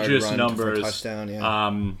 99-yard run numbers. For a touchdown. Yeah.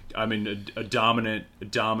 I mean, a dominant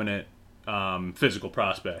physical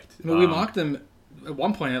prospect. I mean, we mocked him at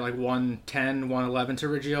one point at like 110, 111 to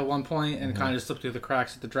Riggio at one point, and kind of just slipped through the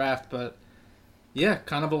cracks at the draft. But yeah,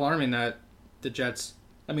 kind of alarming that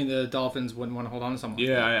the Dolphins wouldn't want to hold on to someone.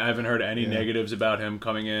 Yeah, I haven't heard any negatives about him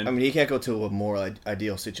coming in. I mean, he can't go to a more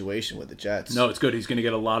ideal situation with the Jets. No, it's good. He's going to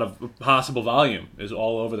get a lot of possible volume. Is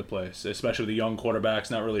all over the place, especially with the young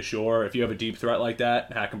quarterbacks. Not really sure. If you have a deep threat like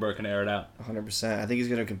that, Hackenberg can air it out. 100%. I think he's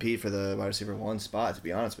going to compete for the wide receiver 1 spot, to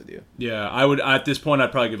be honest with you. Yeah, I would. At this point,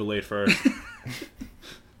 I'd probably give a late first.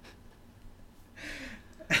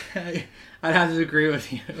 I'd have to agree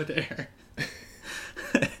with you there.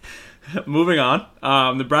 Moving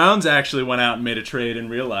on, the Browns actually went out and made a trade in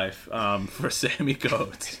real life for Sammy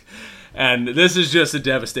Coates. And this is just a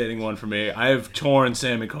devastating one for me. I have torn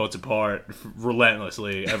Sammy Coates apart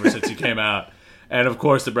relentlessly ever since he came out. And of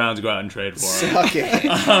course, the Browns go out and trade for him. Suck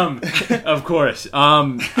it. Of course.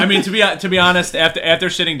 I mean, to be honest, after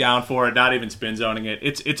sitting down for it, not even spin zoning it,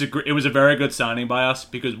 it was a very good signing by us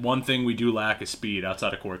because one thing we do lack is speed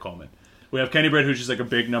outside of Corey Coleman. We have Kenny Britt, who's just like a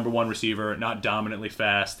big number one receiver, not dominantly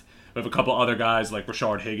fast. We have a couple other guys like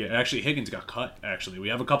Rashard Higgins. Actually, Higgins got cut. Actually, we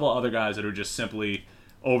have a couple other guys that are just simply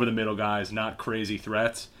over the middle guys, not crazy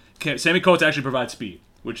threats. Sammy Coates actually provides speed,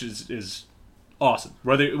 which is awesome.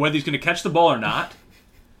 Whether he's going to catch the ball or not,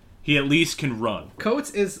 he at least can run.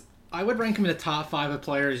 Coates is, I would rank him in the top 5 of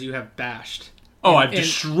players you have bashed. Oh, I've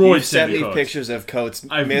destroyed You've sent Sammy me Coates. pictures of Coates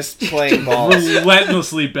I've missed playing balls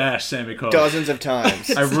Relentlessly bashed Sammy Coates. dozens of times.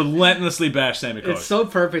 I relentlessly bashed Sammy Coates. It's so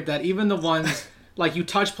perfect that even the ones, like you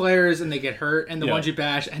touch players and they get hurt, and the Yeah. ones you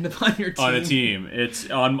bash end up on your team. On a team. It's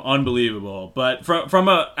unbelievable. But from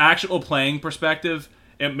an actual playing perspective,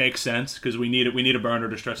 it makes sense because we need a burner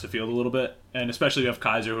to stretch the field a little bit. And especially we have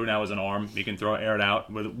Kaiser, who now has an arm. He can air it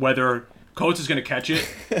out. Whether Coates is going to catch it,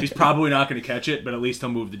 he's probably not going to catch it, but at least he'll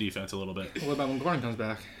move the defense a little bit. What about when Gordon comes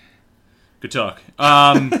back? Good talk.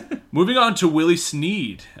 Moving on to Willie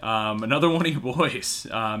Snead, another one of your boys,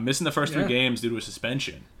 missing the first 3 games due to a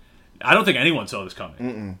suspension. I don't think anyone saw this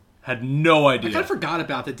coming. Had no idea. I kind of forgot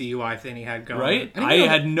about the DUI thing he had going. Right? didn't I know-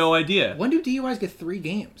 had no idea. When do DUIs get 3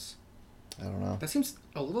 games? I don't know. That seems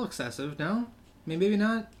a little excessive, no? Maybe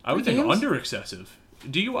not. I would 3 think games? under excessive.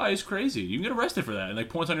 DUI is crazy. You can get arrested for that and like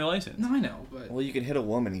points on your license. No, I know, but Well, you can hit a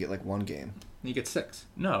woman and get like 1 game. you get 6.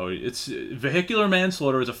 No, it's vehicular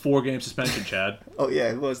manslaughter is a 4-game suspension, Chad. Oh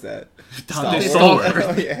yeah, who was that? Dante Stallworth.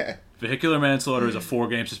 Stallworth. Oh yeah. Vehicular manslaughter is a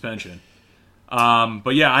 4-game suspension.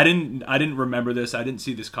 But yeah, I didn't remember this. I didn't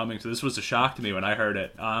see this coming, so this was a shock to me when I heard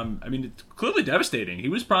it. I mean, it's clearly devastating. He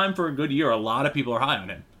was primed for a good year. A lot of people are high on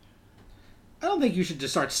him. I don't think you should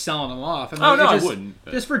just start selling them off. I mean, Oh, no, I just, wouldn't,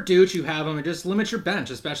 but- Just for Dooch, you have him, and just limit your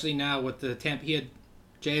bench, especially now with the Tampa. He had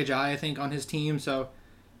J.H.I., I think, on his team, so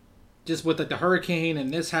just with like the hurricane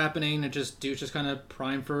and this happening, it just Dooch just kind of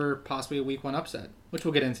primed for possibly a week 1 upset, which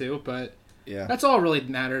we'll get into, but Yeah. that's all really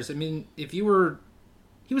matters. I mean, he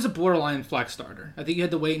was a borderline flex starter. I think you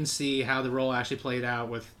had to wait and see how the role actually played out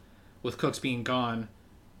with Cooks being gone,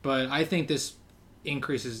 but I think this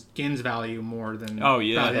increases Ginn's value more than Oh,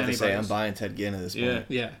 yeah. I probably was about to say I'm anybody's. buying Ted Ginn at this point. Yeah.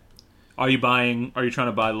 Yeah. Are you trying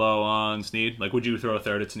to buy low on Snead? Like, would you throw a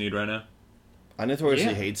third at Snead right now? I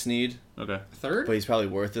notoriously Yeah. hate Snead, Okay. Third? but he's probably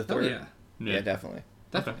worth a Oh, third. yeah. Yeah, definitely. Okay.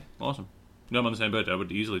 Definitely. Awesome. No, I'm on the same page. I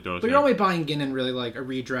would easily throw a But third. you're only buying Ginnon really like a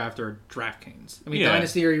redraft or a DraftKings. I mean, Yeah.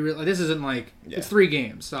 Dynasty, or this isn't like, Yeah. it's 3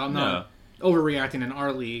 games, so I'm not overreacting in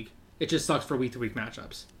our league. It just sucks for week-to-week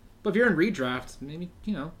matchups. But if you're in redraft, maybe,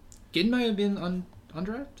 Ginn might have been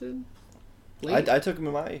undrafted. Late. I took him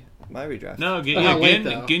in my redraft. No, But how late,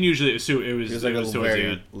 though? Ginn usually it was He was like towards a the very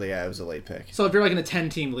end. yeah, it was a late pick. So if you're like in a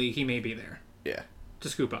 10-team league, he may be there Yeah. to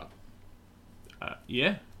scoop up.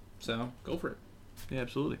 Yeah. So go for it. Yeah,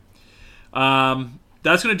 absolutely.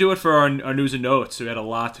 That's going to do it for our news and notes. We had a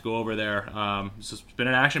lot to go over there. So it's been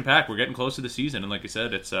an action-packed. We're getting close to the season, and like I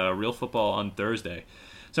said, it's real football on Thursday.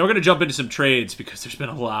 So we're going to jump into some trades because there's been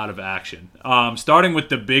a lot of action. Starting with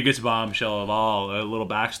the biggest bombshell of all, a little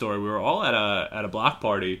backstory. We were all at a block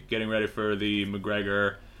party getting ready for the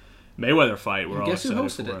McGregor-Mayweather fight. We're all guess who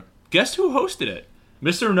excited hosted for it? Guess who hosted it?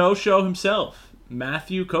 Mr. No-Show himself,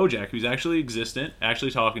 Matthew Kojak, who's actually existent, actually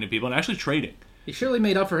talking to people, and actually trading. He surely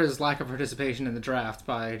made up for his lack of participation in the draft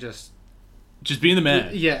by just Just being the man.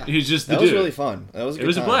 Yeah. He's just the That was dude. really fun. That was a It good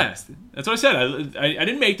was a time. blast. That's what I said. I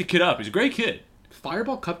didn't make the kid up. He's a great kid.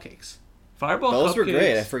 Fireball cupcakes. Fireball Those were cupcakes.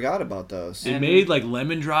 great. I forgot about those. He And- made like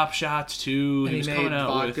lemon drop shots too. And He was he coming made out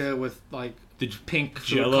vodka with like the pink food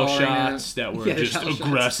Jello coloring in shots it. that were Yeah, the just Jell-O shots.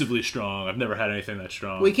 aggressively strong. I've never had anything that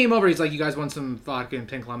strong. Well, he came over. He's like, "You guys want some vodka and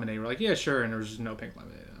pink lemonade?" We're like, "Yeah, sure." And there was just no pink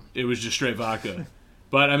lemonade. It was just straight vodka.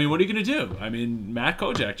 But I mean, what are you gonna do? I mean, Matt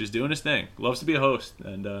Kojak just doing his thing. Loves to be a host,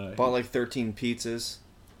 and Bought like 13 pizzas.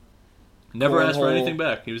 never asked for cornhole. anything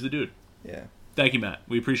back. He was the dude. Yeah. Thank you, Matt.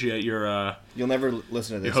 We appreciate your You'll never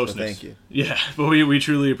listen to your this, but hostness. thank you. Yeah, but we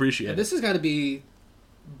truly appreciate Yeah, it. this has got to be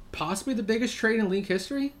possibly the biggest trade in league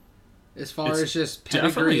history, as far It's as just pedigree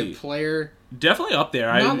definitely of player. Definitely up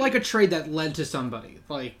there. Not like a trade that led to somebody.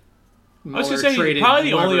 Like I was Mueller gonna say traded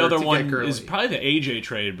probably the only whoever other to get one Gurley. is probably the AJ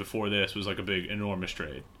trade before this was like a big enormous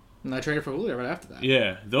trade. And I traded for Julio right after that.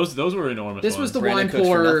 Yeah, those were enormous. This was ones. the Brandon wine Cooks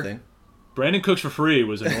for pour. nothing. Brandon Cooks for free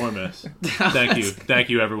was enormous. Thank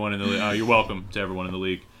you everyone in the league. You're welcome to everyone in the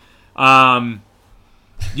league.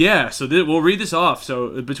 Yeah, so we'll read this off.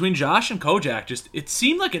 So between Josh and Kojak, just it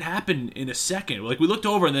seemed like it happened in a second. Like we looked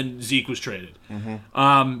over and then Zeke was traded.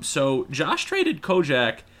 So Josh traded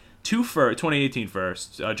Kojak 2018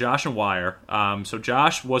 first. Josh and Wire. So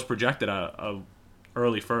Josh was projected a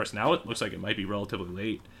early first. Now it looks like it might be relatively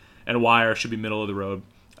late. And Wire should be middle of the road.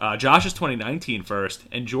 Josh is 2019 first,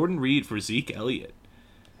 and Jordan Reed for Zeke Elliott.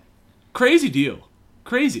 Crazy deal.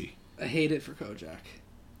 Crazy. I hate it for Kojak.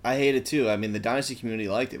 I hate it too. I mean, the Dynasty community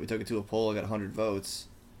liked it. We took it to a poll, got 100 votes.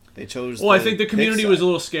 They chose. Well, I think the community was a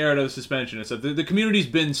little scared of the suspension and stuff. The community's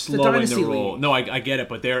been slowing the roll. No, I get it,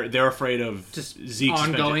 but they're afraid of just Zeke's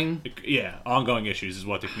ongoing. Suspension. Yeah, ongoing issues is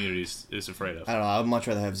what the community is afraid of. I don't know. I would much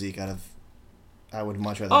rather have Zeke out of. I would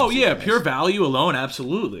much rather. Oh have yeah, Zeke pure value alone,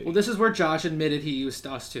 absolutely. Well, this is where Josh admitted he used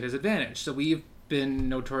us to his advantage. So we've been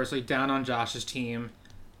notoriously down on Josh's team.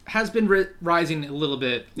 Has been rising a little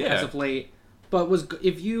bit as of late, but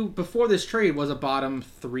before this trade was a bottom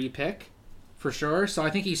 3 pick for sure. So I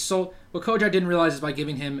think he sold. What Kojak didn't realize is by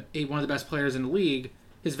giving him one of the best players in the league,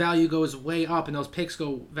 his value goes way up, and those picks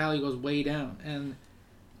value goes way down. And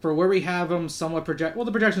for where we have him, somewhat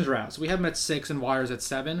the projections are out. So we have him at 6 and Wires at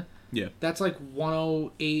 7. Yeah, that's like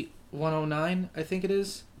 108, 109, I think it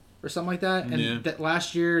is, or something like that. And that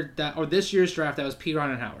last year, this year's draft, that was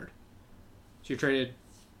Perine and Howard. So you traded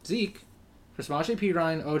Zeke for Samaje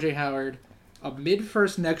Perine, OJ Howard, a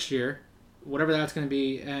mid-first next year, whatever that's going to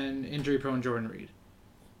be, and injury-prone Jordan Reed.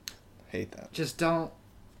 Hate that. Just don't.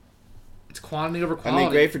 It's quantity over quality. I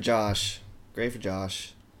mean, great for Josh.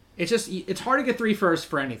 It's hard to get 3 firsts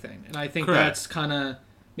for anything, and I think that's kind of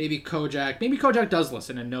maybe Kojak. Maybe Kojak does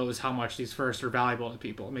listen and knows how much these firsts are valuable to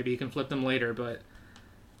people. Maybe he can flip them later, but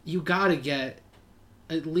you got to get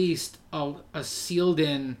at least a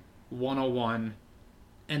sealed-in 101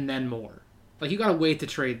 and then more. Like, you got to wait to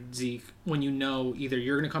trade Zeke when you know either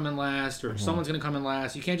you're going to come in last or someone's going to come in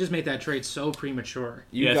last. You can't just make that trade so premature.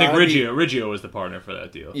 I think Riggio was the partner for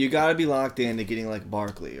that deal. You got to be locked into getting like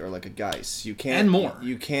Barkley or like a Geis. You can't and more.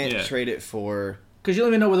 You can't trade it for because you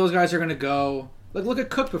don't even know where those guys are going to go. Like, look at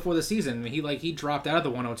Cook before the season. He dropped out of the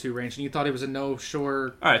 102 range, and you thought he was a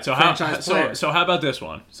no-sure. All right, so how about this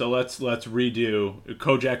one? So let's redo.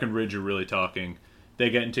 Kojak and Ridge are really talking. They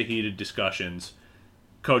get into heated discussions.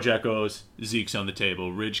 Kojak goes, Zeke's on the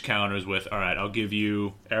table. Ridge counters with, all right, I'll give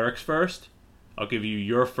you Eric's first, I'll give you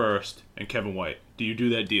your first, and Kevin White. Do you do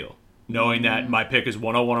that deal? Knowing that my pick is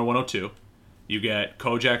 101 or 102. You get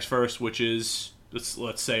Kojak's first, which is,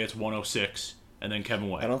 let's say it's 106, and then Kevin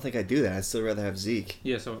White. I don't think I'd do that. I'd still rather have Zeke.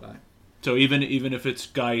 Yeah, so would I. So even if it's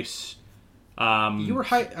Geis, you were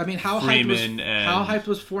hyped. I mean, how hyped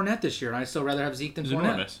was Fournette this year? And I'd still rather have Zeke than Fournette.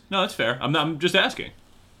 Enormous. No, that's fair. I'm just asking.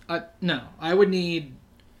 No, I would need.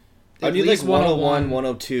 I'd need like 101,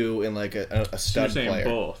 102, and like a stud player.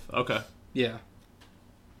 Both. Okay. Yeah.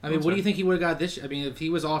 I mean, what do you think he would have got this year? I mean, if he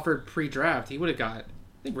was offered pre-draft, he would have got. I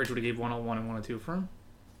think Rich would have gave 101 and 102 for him.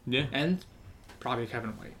 Yeah. And probably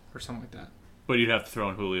Kevin White or something like that. But you'd have to throw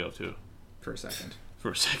in Julio too. For a second.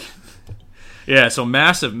 Yeah. So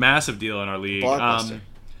massive deal in our league.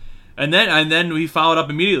 And then we followed up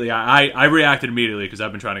immediately. I reacted immediately because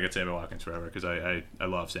I've been trying to get Sammy Watkins forever because I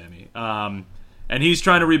love Sammy. And he's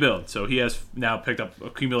trying to rebuild, so he has now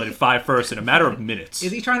accumulated 5 firsts in a matter of minutes.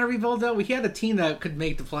 Is he trying to rebuild though? He had a team that could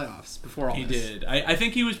make the playoffs before all this. He did. I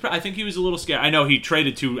think he was a little scared. I know he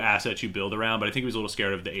traded 2 assets you build around, but I think he was a little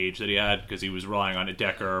scared of the age that he had because he was relying on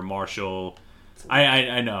Decker, Marshall.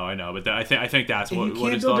 I know, but I think that's what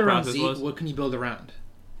his thought process was. What can you build around?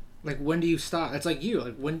 Like, when do you stop? It's like you.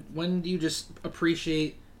 Like, when do you just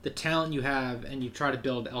appreciate the talent you have and you try to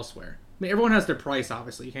build elsewhere? I mean, everyone has their price,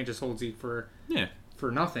 obviously. You can't just hold Zeke for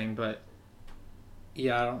nothing, but I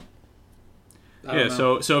don't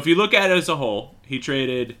know. So if you look at it as a whole, he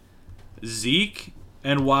traded Zeke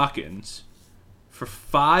and Watkins for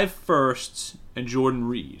 5 firsts and Jordan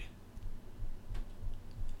Reed.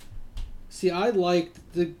 See, I liked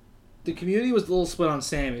the community was a little split on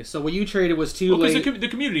Sammy. So what you traded was too late. Because the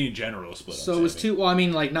community in general split. So it was too. Well, I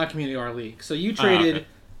mean, like not community, our league. So you traded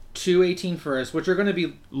 2 18 firsts, which are going to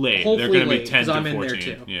be late. Hopefully they're going to be 10 late, to 14. I'm in there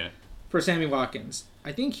too. Yeah. For Sammy Watkins,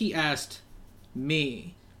 I think he asked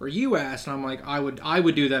me or you asked, and I'm like, I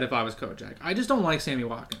would do that if I was Kojak. I just don't like Sammy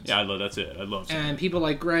Watkins. Yeah, that's it. I love Sammy. And people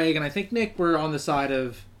like Greg and I think Nick were on the side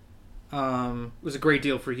of it was a great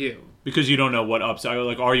deal for you. Because you don't know what upside.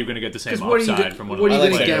 Like, are you going to get the same upside from one of the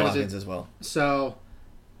players? I like like Watkins as well. So,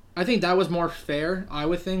 I think that was more fair, I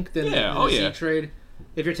would think, than the Zeke trade.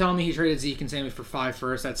 If you're telling me he traded Zeke and Sammy for 5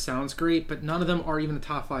 firsts, that sounds great, but none of them are even a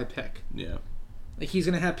top 5 pick. Yeah. Like, he's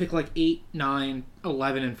going to have pick like 8, 9,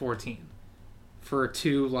 11, and 14 for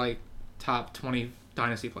 2, like, top 20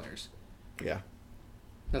 dynasty players. Yeah.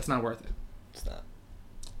 That's not worth it. It's not.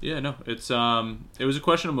 Yeah, no. It was a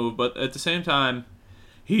questionable move, but at the same time,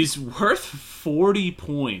 he's worth 40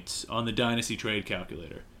 points on the Dynasty Trade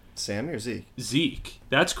Calculator. Sammy or Zeke? Zeke.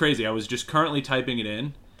 That's crazy. I was just currently typing it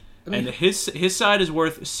in, and his side is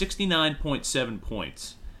worth 69.7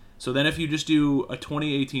 points. So then if you just do a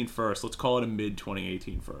 2018 first, let's call it a mid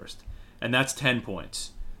 2018 first, and that's 10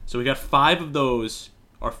 points. So we got 5 of those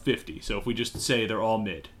are 50. So if we just say they're all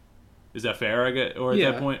mid, is that fair? At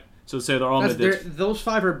that point. So say they're all mid. Those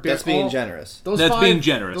 5 are that's being generous. That's being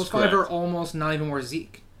generous. Those 5 are almost not even worth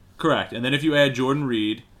Zeke. Correct. And then if you add Jordan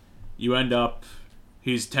Reed, you end up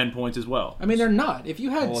he's 10 points as well. I mean, they're not. If you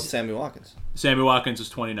had Well, it's Sammy Watkins. Sammy Watkins is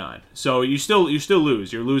 29. So you still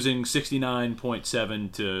lose. You're losing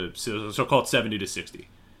 69.7 to so call it 70 to 60.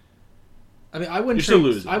 I mean, I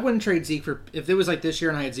wouldn't trade Zeke for if it was like this year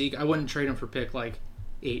and I had Zeke. I wouldn't trade him for pick like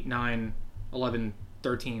 8, 9, 11,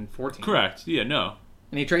 13, 14. Correct. Yeah. No.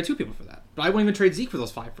 And you trade 2 people for that. But I wouldn't even trade Zeke for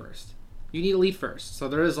those 5 first. You need elite first. So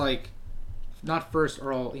there is like not first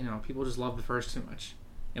or all. People just love the first too much,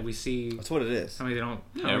 and we see That's what it is. how many they don't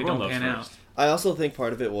first. pan out. I also think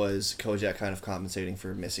part of it was Kojak kind of compensating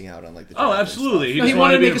for missing out on like the. Oh, draft and absolutely. stuff. He No, just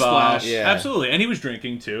wanted to be make a involved. splash. Yeah. Absolutely, and he was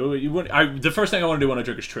drinking too. The first thing I want to do when I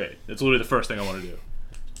drink is trade. That's literally the first thing I want to do.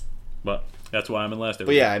 But that's why I'm in last.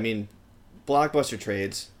 But yeah, I mean, blockbuster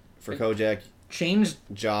trades for Kojak. Changed.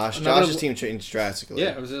 Josh's team changed drastically.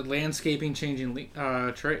 Yeah, it was a landscaping changing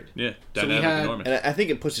trade. Yeah, So we dynamic had- enormous. And I think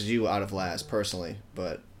it pushes you out of last personally,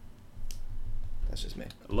 but that's just me.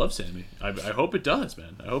 I love Sammy. I hope it does,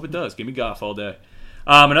 man. I hope it does. Give me Goff all day.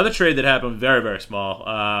 Another trade that happened very, very small.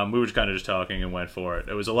 We were kind of just talking and went for it.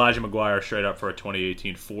 It was Elijah McGuire straight up for a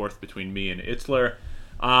 2018 fourth between me and Itzler.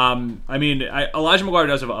 Elijah McGuire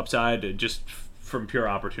does have upside just from pure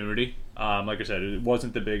opportunity. Like I said, I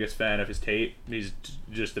wasn't the biggest fan of his tape. He's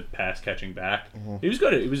just a pass catching back. Mm-hmm. He was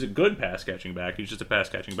good. He was a good pass catching back. He was just a pass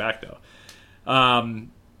catching back though.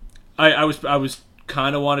 I was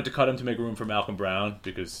kind of wanted to cut him to make room for Malcolm Brown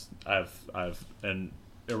because I've an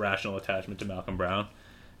irrational attachment to Malcolm Brown,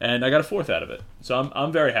 and I got a fourth out of it. So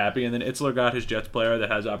I'm very happy. And then Itzler got his Jets player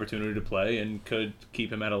that has opportunity to play and could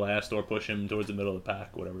keep him at a last or push him towards the middle of the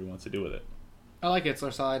pack, whatever he wants to do with it. I like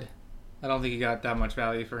Itzler's side. I don't think you got that much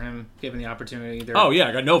value for him given the opportunity. Oh yeah,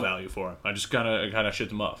 I got no value for him. I just kind of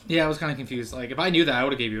shipped him off. Yeah, I was kind of confused. Like if I knew that, I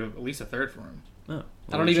would have gave you at least a third for him. Oh, well,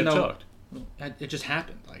 I don't we even should've know. talked. It just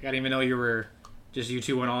happened. Like I didn't even know you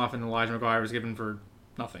two went off and Elijah McGuire was given for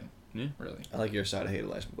nothing. Yeah. Really. I like your side. I hate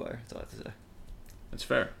Elijah McGuire. That's all I have to say. It's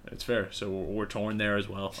fair. It's fair. So we're torn there as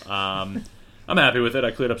well. I'm happy with it.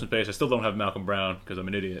 I cleared up some space. I still don't have Malcolm Brown because I'm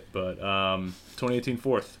an idiot. But 2018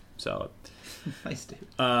 fourth, solid. Nice dude.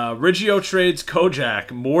 Riggio trades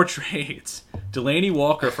Kojak. More trades. Delaney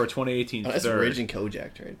Walker for 2018 That's a third. Ridge and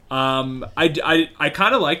Kojak trade. I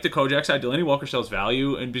kind of like the Kojak side. Delaney Walker sells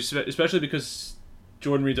value, and especially because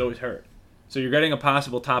Jordan Reed's always hurt. So you're getting a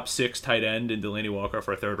possible top 6 tight end in Delaney Walker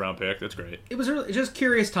for a third round pick. That's great. It was really just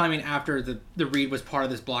curious timing after the Reed was part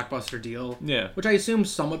of this blockbuster deal. Yeah. Which I assume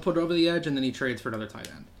somewhat put over the edge, and then he trades for another tight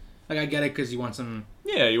end. Like I get it because you want some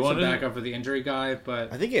You want backup for the injury guy,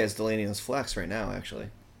 but I think he has Delaney on his flex right now, actually.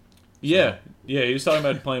 Yeah. He was talking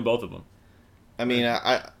about playing both of them. I mean,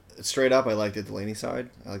 I straight up, I like the Delaney side.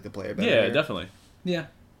 I like the player better. Yeah, here. definitely. yeah,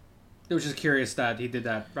 it was just curious that he did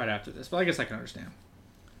that right after this. But I guess I can understand.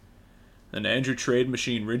 And Andrew Trade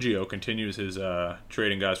Machine Riggio continues his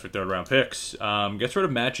trading guys for third round picks. Gets rid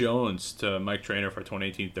of Matt Jones to Mike Trainer for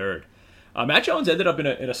 2018 third. Matt Jones ended up in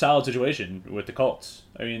a solid situation with the Colts.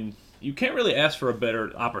 I mean, you can't really ask for a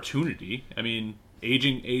better opportunity. I mean,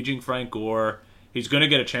 aging Frank Gore. He's going to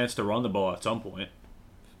get a chance to run the ball at some point.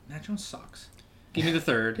 Matt Jones sucks. Give me the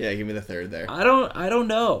third. Yeah, give me the third there. I don't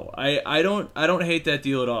know. I don't hate that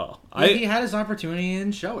deal at all. He had his opportunity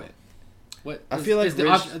and show it. What I feel like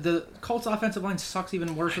the Colts offensive line sucks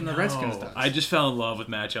even worse than the Redskins does. I just fell in love with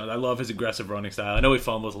Matt Jones. I love his aggressive running style. I know he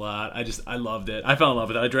fumbles a lot. I loved it. I fell in love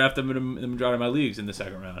with it. I drafted him in the majority of my leagues in the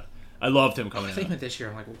second round. I loved him coming I think out. this year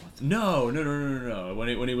I'm like, what? No.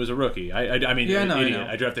 When he was a rookie, I mean, Yeah, an no, I idiot. know.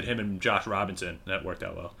 I drafted him and Josh Robinson. That worked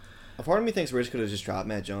out well. A part of me thinks Rich could have just dropped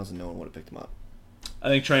Matt Jones and no one would have picked him up. I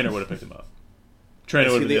think Trainer would have picked him up. Trainer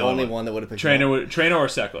Is would he have the been only other one that would have picked him up? Trainer or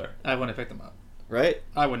Seckler. I wouldn't have picked them up. Right?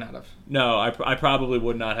 I would not have. No, I probably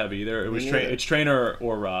would not have either. It was neither. it's Trainer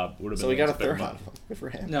or Rob would have been. So we got a the ones to pick third him out up. of him. Good for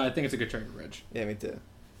him. No, I think it's a good trade for Ridge. Yeah, me too.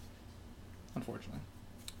 Unfortunately.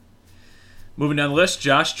 Moving down the list,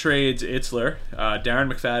 Josh trades Itzler,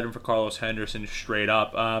 Darren McFadden for Carlos Henderson straight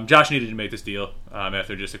up. Josh needed to make this deal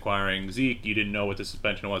after just acquiring Zeke. You didn't know what the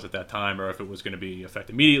suspension was at that time or if it was going to be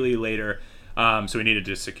effective immediately later. So he needed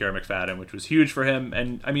to secure McFadden, which was huge for him.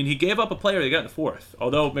 And, I mean, he gave up a player they got in the fourth.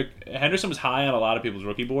 Although Henderson was high on a lot of people's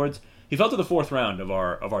rookie boards, he fell to the fourth round of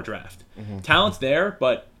our draft. Mm-hmm. Talent's there,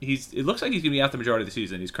 but it looks like he's going to be out the majority of the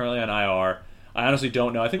season. He's currently on IR. I honestly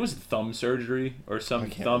don't know. I think it was thumb surgery or some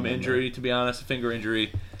thumb remember. injury, to be honest, a finger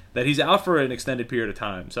injury. that he's out for an extended period of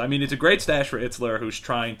time. So, I mean, it's a great stash for Itzler, who's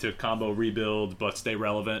trying to combo rebuild but stay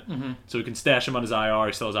relevant. Mm-hmm. So we can stash him on his IR,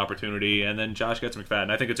 he still has opportunity, and then Josh gets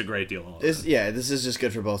McFadden. I think it's a great deal. All this is just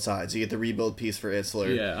good for both sides. You get the rebuild piece for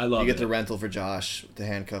Itzler. Yeah, I love it. You get the rental for Josh, the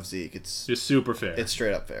handcuff Zeke. It's just super fair. It's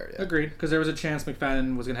straight up fair, yeah. Agreed, because there was a chance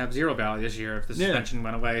McFadden was going to have zero value this year if the suspension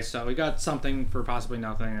went away. So we got something for possibly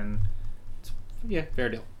nothing, and fair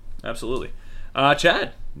deal. Absolutely.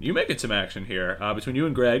 Chad, you making some action here between you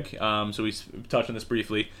and Greg. So we touched on this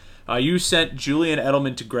briefly. You sent Julian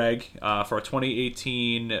Edelman to Greg for a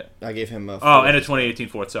 2018. I gave him a fourth. Oh, and a 2018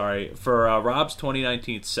 fourth. Sorry, for Rob's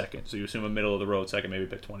 2019 second. So you assume a middle of the road second, maybe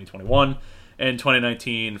pick 2021 and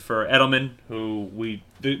 2019 for Edelman, who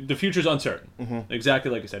the future's uncertain. Mm-hmm.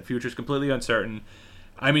 Exactly like I said, future's completely uncertain.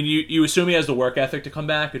 I mean, you assume he has the work ethic to come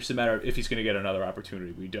back. It's just a matter of if he's going to get another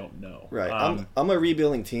opportunity. We don't know. Right. I'm a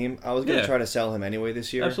rebuilding team. I was going to try to sell him anyway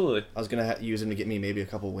this year. Absolutely. I was going to use him to get me maybe a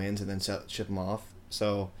couple wins and then ship him off.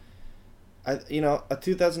 So, a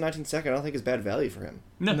 2019 second I don't think is bad value for him.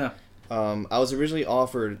 No. I was originally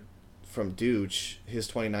offered from Dooch his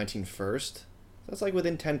 2019 first. That's like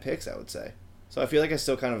within 10 picks, I would say. So I feel like I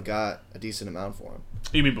still kind of got a decent amount for him.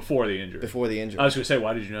 You mean before the injury? Before the injury. I was going to say,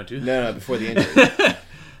 why did you not do that? No, before the injury.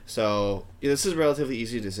 So, this is a relatively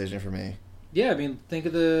easy decision for me. Yeah, I mean, think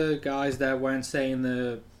of the guys that went, say, in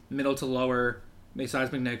the middle to lower,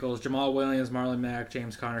 besides McNichols, Jamal Williams, Marlon Mack,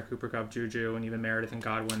 James Conner, Cooper Kupp, Juju, and even Meredith and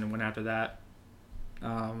Godwin, and went after that.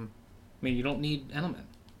 I mean, you don't need Edelman.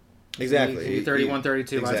 Exactly. He's 31,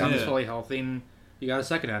 32. By the time he's Yeah. fully healthy, and you got a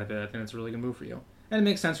second out of it. I think it's a really good move for you. And it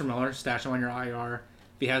makes sense for Miller. Stash him on your IR.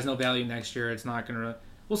 If he has no value next year, it's not going to...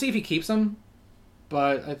 We'll see if he keeps him.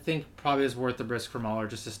 But I think probably it's worth the risk for Muller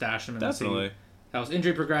just to stash him and Definitely. see how his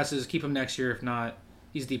injury progresses. Keep him next year. If not,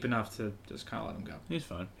 he's deep enough to just kind of let him go. He's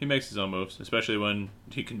fine. He makes his own moves, especially when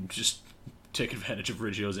he can just take advantage of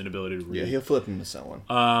Riggio's inability to read. Yeah, he'll flip him to someone.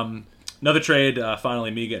 Another trade,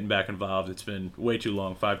 finally me getting back involved. It's been way too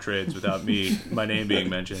long, 5 trades without my name being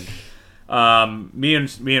mentioned. Me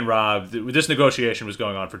and Rob, this negotiation was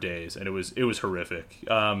going on for days, and it was horrific.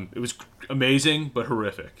 It was amazing, but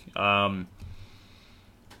horrific.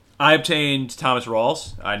 I obtained Thomas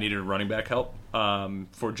Rawls. I needed a running back help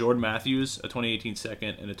for Jordan Matthews, a 2018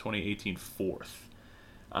 second and a 2018 fourth.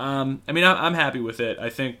 I mean, I'm happy with it.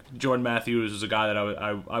 I think Jordan Matthews was a guy that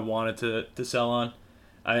I wanted to sell on.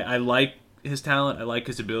 I like his talent. I like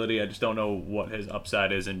his ability. I just don't know what his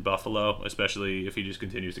upside is in Buffalo, especially if he just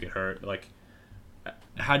continues to get hurt. Like,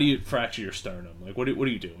 how do you fracture your sternum? Like, what are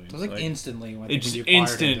you doing? It was like instantly when it's you acquired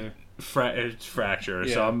instant him fracture.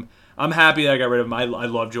 Yeah. So I'm happy that I got rid of him. I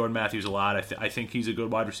love Jordan Matthews a lot. I think he's a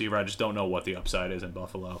good wide receiver. I just don't know what the upside is in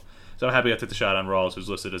Buffalo. So I'm happy I took the shot on Rawls, who's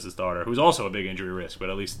listed as a starter, who's also a big injury risk, but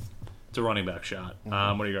at least it's a running back shot.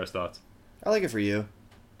 Mm-hmm. What are your guys' thoughts? I like it for you.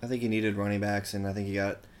 I think he needed running backs, and I think he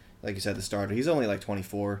got, like you said, the starter. He's only like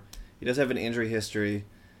 24. He does have an injury history.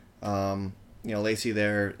 Lacey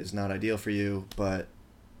there is not ideal for you, but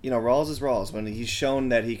Rawls is Rawls. When he's shown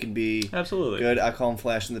that he can be Absolutely good, I call him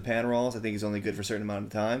flash in the pan Rawls. I think he's only good for a certain amount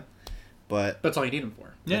of time, but that's all you need him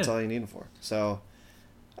for. that's all you need him for. So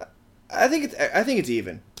I think it's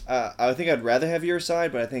even. I think I'd rather have your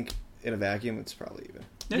side, but I think in a vacuum it's probably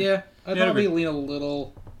even. Yeah, I'd probably agree. lean a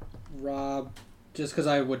little Rob, just because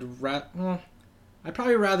I would I'd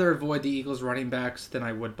probably rather avoid the Eagles running backs than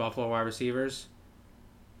I would Buffalo wide receivers.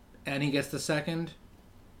 And he gets the second,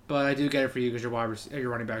 but I do get it for you because your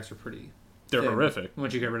running backs are pretty. They're thin. horrific.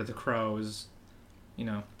 Once you get rid of the Crows, you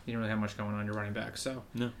don't really have much going on your running back. So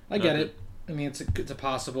No, I get it. I mean, it's a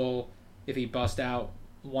possible if he busts out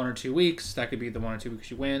 1 or 2 weeks, that could be the 1 or 2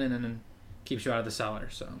 weeks you win, and then keeps you out of the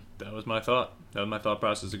cellar. So That was my thought. That was my thought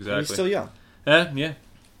process exactly. And he's still young. Yeah.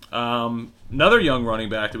 Another young running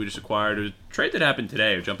back that we just acquired, a trade that happened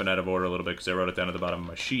today. We're jumping out of order a little bit because I wrote it down at the bottom of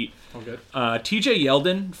my sheet. all good. TJ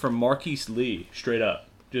Yeldon from Marquise Lee, straight up.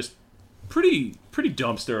 Just pretty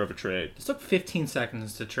dumpster of a trade. It took 15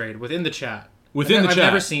 seconds to trade within the chat. Within the I've chat.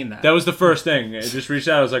 never seen that. That was the first thing. It just reached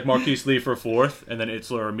out. I was like, Marquise Lee for a fourth. And then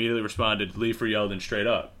Itzler immediately responded, Lee for Yeldon straight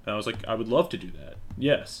up. And I was like, I would love to do that.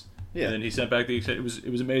 Yes. Yeah. And then he sent back it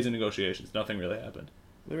was amazing negotiations. Nothing really happened.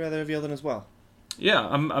 We'd rather have Yeldon as well. Yeah,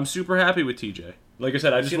 I'm super happy with TJ. Like I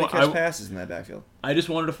said, He's going to catch passes in that backfield. I just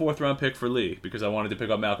wanted a 4th round pick for Lee because I wanted to pick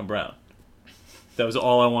up Malcolm Brown. That was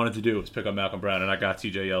all I wanted to do was pick up Malcolm Brown, and I got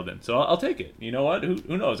TJ Yeldon. So I'll take it. You know what?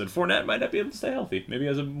 Who knows? And Fournette might not be able to stay healthy. Maybe he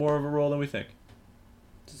has more of a role than we think.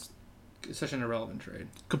 It's such an irrelevant trade.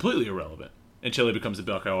 Completely irrelevant. Until he becomes the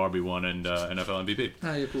Belko RB1 and NFL MVP.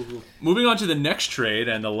 Ah, yeah, cool. Moving on to the next trade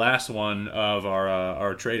and the last one of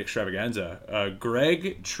our trade extravaganza.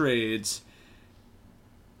 Greg trades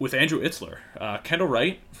with Andrew Itzler, Kendall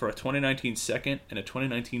Wright for a 2019 second and a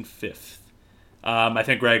 2019 fifth. I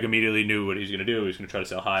think Greg immediately knew what he was going to do. He was going to try to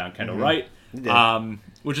sell high on Kendall Wright,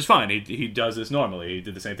 which is fine. He does this normally. He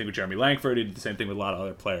did the same thing with Jeremy Langford. He did the same thing with a lot of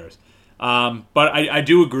other players. But I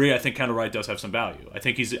do agree. I think Kendall Wright does have some value. I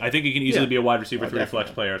think he can easily be a wide receiver 3 flex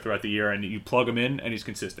player throughout the year, and you plug him in, and he's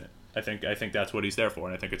consistent. I think that's what he's there for,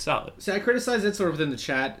 and I think it's solid. See, I criticized it sort of within the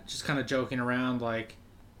chat, just kind of joking around, like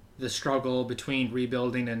the struggle between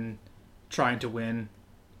rebuilding and trying to win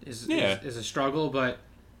is a struggle, but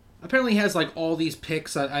apparently he has like all these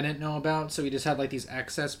picks that I didn't know about, so he just had like these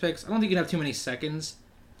excess picks. I don't think you can have too many seconds,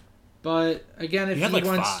 but again, if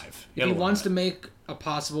he wants to make a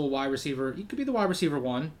possible wide receiver, he could be the wide receiver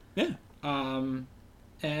 1. Yeah.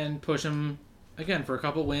 And push him again for a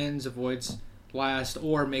couple wins, avoids last,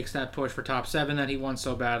 or makes that push for top 7 that he wants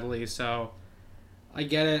so badly. So I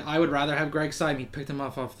get it. I would rather have Greg Seiden. He picked him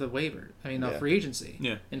off the waiver. Free agency.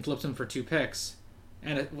 Yeah. And flipped him for 2 picks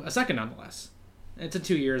and a second nonetheless. It's in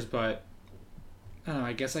 2 years, but I don't know.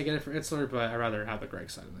 I guess I get it for Itzler, but I'd rather have the Greg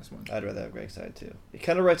side in this one. I'd rather have Greg side too.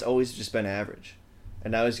 Kendall Wright's always just been average,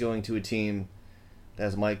 and now he's going to a team that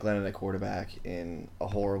has Mike Glennon at quarterback in a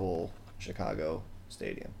horrible Chicago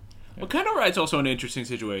stadium. Well, Kendall Wright's also an interesting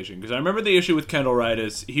situation because I remember the issue with Kendall Wright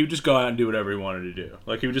is he would just go out and do whatever he wanted to do.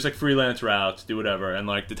 Like he would just like freelance routes, do whatever, and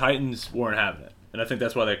like the Titans weren't having it, and I think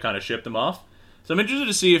that's why they kind of shipped him off. So I'm interested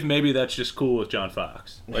to see if maybe that's just cool with John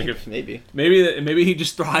Fox. Like if maybe he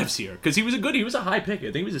just thrives here because he was a high pick. I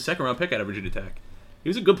think he was a second-round pick out of Virginia Tech. He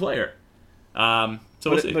was a good player. We'll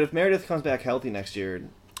see. But if Meredith comes back healthy next year, then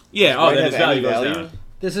his value goes down.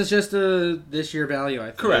 This is just a this year value, I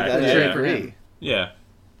think. Correct. I agree. Yeah.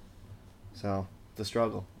 So the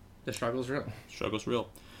struggle. The struggle's real. Struggle's real.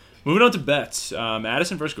 Moving on to bets.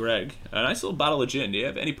 Addison versus Greg. A nice little bottle of gin. Do you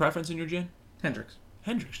have any preference in your gin?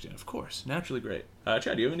 Hendrix gin, of course. Naturally great.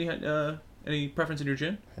 Chad, do you have any preference in your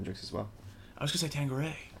gin? Hendrix as well. I was going to say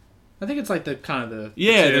Tanqueray. I think it's like the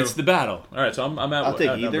it's the battle. All right, so I'm out. I'll take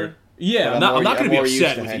either. Yeah, I'm not going to be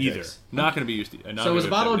upset with either. Not going to be used to. So is a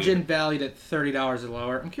bottle of gin valued at $30 or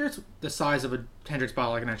lower? I'm curious the size of a Hendrix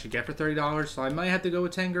bottle I can actually get for $30, so I might have to go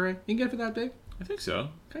with Tanqueray. You can get it for that big? I think so.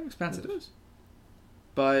 Kind of expensive. It is.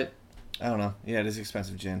 But I don't know. Yeah, it is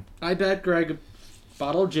expensive gin. I bet Greg,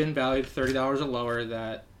 bottle of gin valued $30 or lower,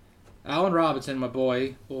 that Allen Robinson, my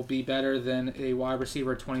boy, will be better than a wide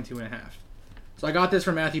receiver at 22.5. So I got this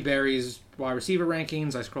from Matthew Berry's wide receiver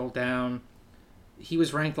rankings. I scrolled down. He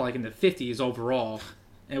was ranked like in the 50s overall,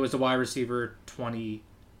 and it was the wide receiver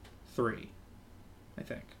 23, I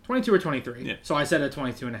think. 22 or 23. Yeah. So I said at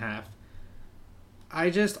 22.5.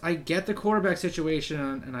 I get the quarterback situation,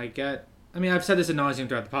 and I've said this ad nauseum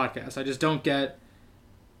throughout the podcast. I just don't get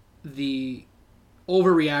the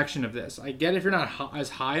overreaction of this. I get if you're not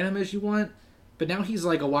as high on him as you want, but now he's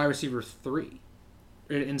like a wide receiver 3.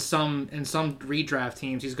 In some redraft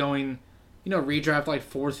teams, he's going, redraft like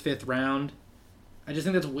 4th, 5th round. I just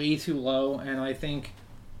think that's way too low, and I think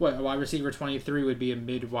a wide receiver 23 would be a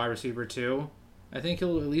mid wide receiver 2. I think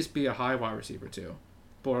he'll at least be a high wide receiver 2,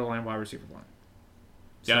 borderline wide receiver 1.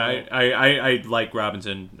 So, yeah, I like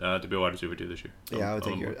Robinson to be a wide receiver 2 this year. Yeah, I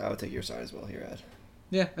would take your side as well here, Ed.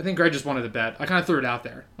 Yeah, I think Greg just wanted to bet. I kind of threw it out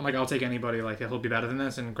there. I'm like, I'll take anybody. Like, he'll be better than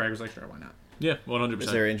this, and Greg was like, sure, why not? Yeah, 100%.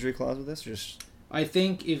 Is there an injury clause with this? Just I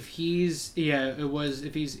think if he's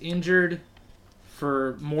injured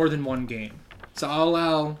for more than one game. So I'll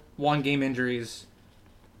allow 1 game injuries.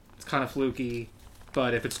 It's kind of fluky,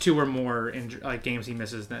 but if it's 2 or more games he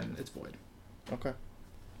misses, then it's void. Okay.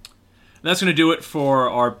 And that's going to do it for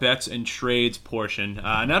our bets and trades portion.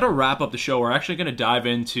 Now to wrap up the show, we're actually going to dive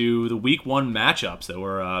into the Week 1 matchups that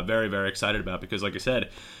we're very, very excited about because, like I said,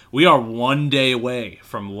 we are 1 day away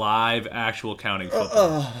from live actual counting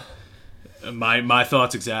football. My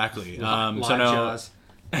thoughts exactly. Live Jaws.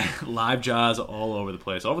 Live Jaws all over the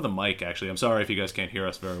place. All over the mic, actually. I'm sorry if you guys can't hear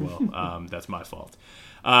us very well. That's my fault.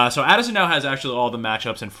 So Addison now has actually all the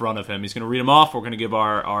matchups in front of him. He's going to read them off. We're going to give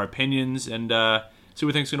our opinions and see who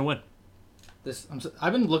we think is going to win.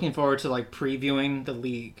 I've been looking forward to previewing the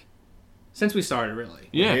league since we started, really.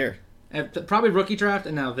 Yeah. Here. Probably rookie draft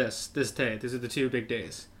and now this day. These are the 2 big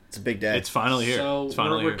days. It's a big day. It's finally here. So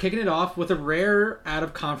we're kicking it off with a rare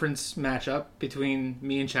out-of-conference matchup between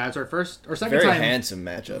me and Chad's our second Very time. Very handsome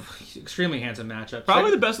matchup. Extremely handsome matchup.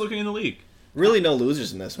 Probably the best looking in the league. Really no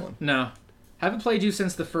losers in this one. No. Haven't played you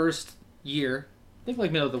since the first year. I think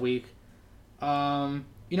middle of the week. And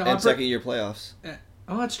second year playoffs.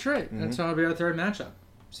 Oh, that's true. Mm-hmm. That's how it'll be our third matchup.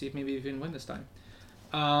 See if maybe you can win this time.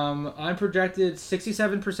 I'm projected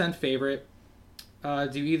 67% favorite. I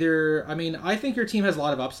think your team has a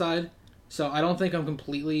lot of upside, so I don't think I'm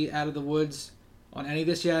completely out of the woods on any of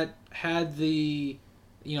this yet. Had you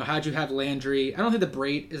had Landry, I don't think the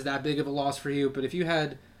Brait is that big of a loss for you, but if you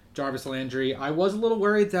had Jarvis Landry, I was a little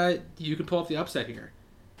worried that you could pull up the upset here.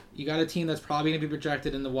 You got a team that's probably going to be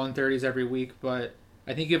projected in the 130s every week, but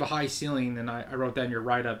I think you have a high ceiling, and I wrote that in your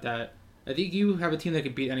write-up that I think you have a team that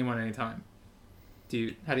could beat anyone anytime.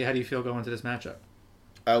 How do you feel going into this matchup?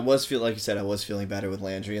 Like you said, I was feeling better with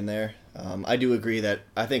Landry in there. I do agree that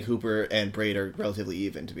I think Hooper and Brait are relatively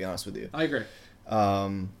even, to be honest with you. I agree.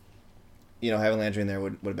 Having Landry in there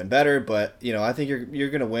would have been better, but I think you're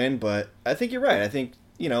going to win. But I think you're right. I think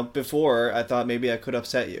before I thought maybe I could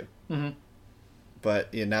upset you,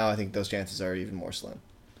 but now I think those chances are even more slim.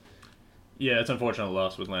 Yeah, it's unfortunate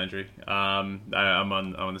loss with Landry. I'm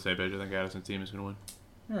on the same page. I think Addison's team is going to win.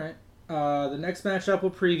 All right. The next matchup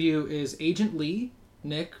we'll preview is Agent Lee,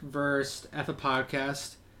 Nick versus Effa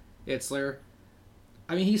Podcast, Itzler.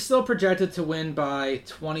 I mean, he's still projected to win by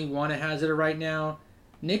 21. It has it right now.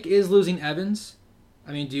 Nick is losing Evans.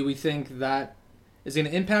 I mean, do we think that is going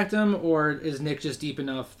to impact him, or is Nick just deep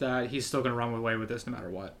enough that he's still going to run away with this no matter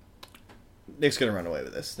what? Nick's going to run away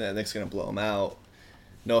with this. Nick's going to blow him out.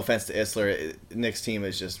 No offense to Itzler. Nick's team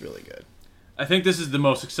is just really good. I think this is the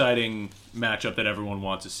most exciting matchup that everyone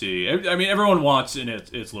wants to see. I mean, everyone wants an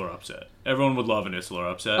Itzler upset. Everyone would love an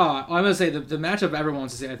Itzler upset. I'm going to say the matchup everyone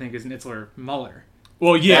wants to see, I think, is an Itzler Muller.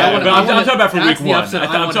 Well, yeah, but I'm talking about for week one.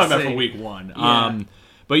 I'm talking about for week one. Yeah.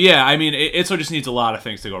 But yeah, I mean, Itzler just needs a lot of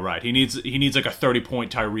things to go right. He needs like a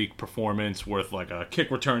 30-point Tyreek performance worth like a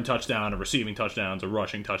kick return touchdown, a receiving touchdowns, a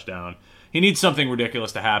rushing touchdown. He needs something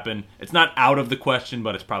ridiculous to happen. It's not out of the question,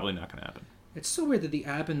 but it's probably not going to happen. It's so weird that the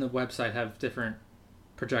app and the website have different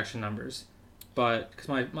projection numbers, but because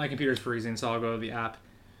my computer's freezing, so I'll go to the app.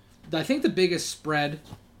 I think the biggest spread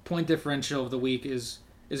point differential of the week is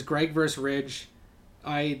Greg versus Ridge.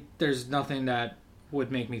 There's nothing that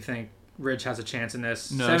would make me think Ridge has a chance in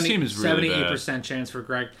this. No, this team is really 78% chance for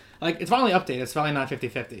Greg. Like, it's finally updated. It's finally not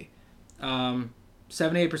 50-50.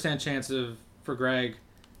 78% chance for Greg.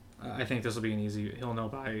 I think this will be an easy. He'll know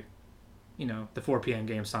by, the 4 p.m.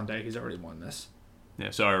 game Sunday. He's already won this.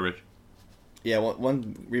 Yeah, sorry, Rich. Yeah,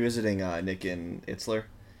 one revisiting Nick and Itzler.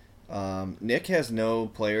 Nick has no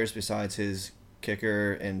players besides his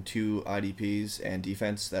kicker and 2 IDPs and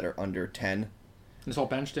defense that are under 10. This whole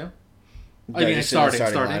bench too. Starting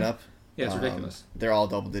lineup. Yeah, it's ridiculous. They're all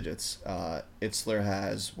double digits. Itzler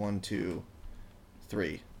has 1, 2,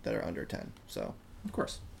 3 that are under 10. So of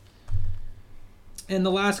course. And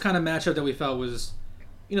the last kind of matchup that we felt was,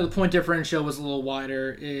 the point differential was a little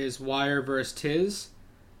wider, is Wire versus Tiz.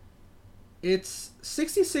 It's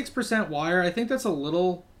 66% Wire. I think that's a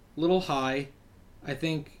little high. I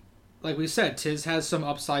think, like we said, Tiz has some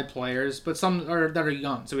upside players, but some that are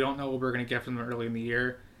young, so we don't know what we're going to get from them early in the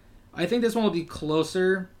year. I think this one will be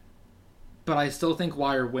closer, but I still think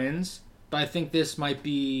Wire wins. But I think this might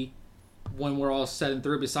be, when we're all set and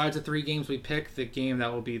through, besides the 3 games we pick, the game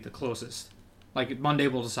that will be the closest. Like, Monday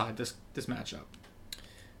will decide this matchup.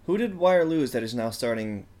 Who did Wire lose that is now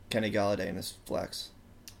starting Kenny Galladay in his flex?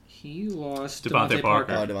 He lost Devontae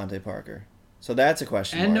Parker. Oh, Devontae Parker. So that's a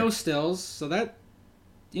question and mark. No Stills. So that,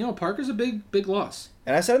 Parker's a big loss.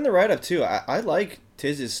 And I said in the write-up, too, I like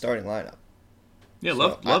Tiz's starting lineup. Yeah,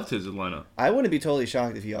 love Tiz's lineup. I wouldn't be totally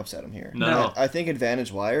shocked if he upset him here. No. I think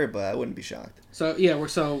advantage Wire, but I wouldn't be shocked. So, yeah,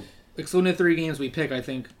 excluding the 3 games we pick, I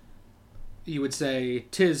think you would say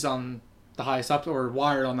Tiz on the highest or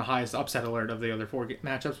Wired on the highest upset alert of the other 4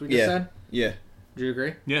 matchups we just said? Yeah. Do you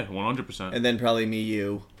agree? Yeah, 100%. And then probably me,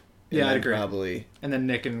 you. Yeah, I'd agree. Probably. And then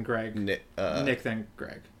Nick and Greg. Nick, then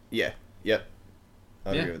Greg. Yeah. Yep.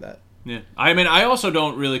 I agree with that. Yeah. I mean, I also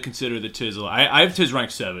don't really consider the Tiz. I have Tiz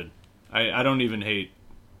ranked 7. I don't even hate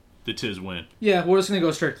the Tiz win. Yeah, we're just going to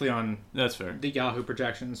go strictly on That's fair. The Yahoo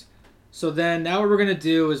projections. So then, now what we're going to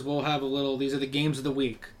do is we'll have these are the games of the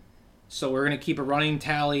week. So we're going to keep a running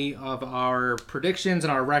tally of our predictions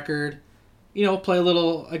and our record. Play a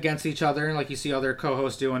little against each other, like you see other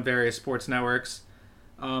co-hosts do on various sports networks,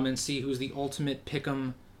 and see who's the ultimate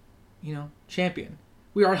pick'em, champion.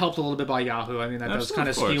 We are helped a little bit by Yahoo. I mean, that does kind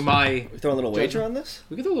of skew my... We throw a little wager on this?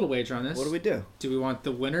 We can throw a little wager on this. What do we do? Do we want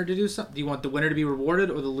the winner to do something? Do you want the winner to be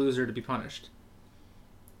rewarded or the loser to be punished?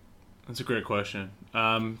 That's a great question.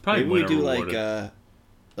 Probably maybe we do rewarded.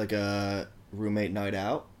 like a roommate night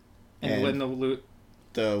out. And win the loot.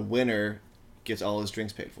 The winner gets all his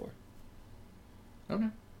drinks paid for. Okay.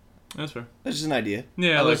 That's fair. That's just an idea.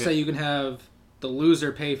 Yeah, I would say you can have the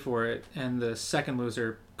loser pay for it and the second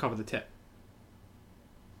loser cover the tip.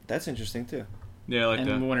 That's interesting, too. Yeah, I like that.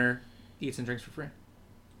 And the winner eats and drinks for free.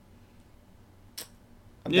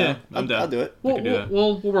 I'm down. I'm down. I'll do it.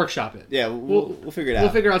 We'll workshop it. Yeah, we'll figure it out.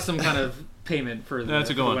 We'll figure out some kind of payment for the, That's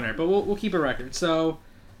a for good the one. winner. But we'll keep a record. So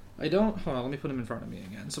hold on, let me put them in front of me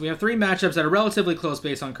again. So we have 3 matchups that are relatively close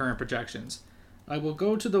based on current projections. I will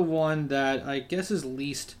go to the one that I guess is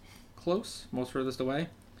least close, most furthest away.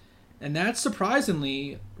 And that's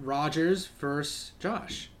surprisingly Rogers versus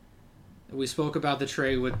Josh. We spoke about the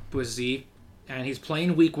trade with Zeke, and he's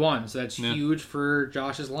playing week 1, so that's huge for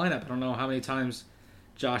Josh's lineup. I don't know how many times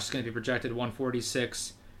Josh is going to be projected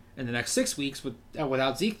 146 in the next 6 weeks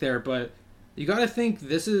without Zeke there, but you got to think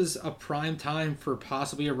this is a prime time for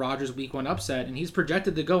possibly a Rodgers week 1 upset, and he's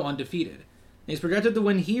projected to go undefeated. And he's projected to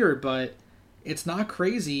win here, but it's not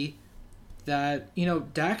crazy that,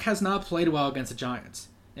 Dak has not played well against the Giants.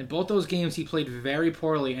 In both those games, he played very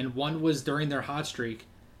poorly, and one was during their hot streak,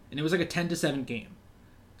 and it was like a 10-7 game.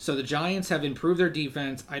 So the Giants have improved their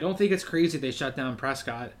defense. I don't think it's crazy they shut down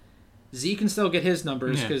Prescott. Zeke can still get his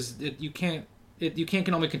numbers because you can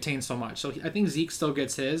only contain so much. So I think Zeke still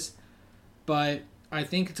gets his, but I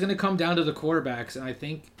think it's going to come down to the quarterbacks, and I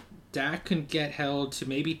think Dak can get held to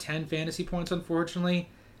maybe 10 fantasy points, unfortunately,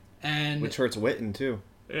 and which hurts Witten too.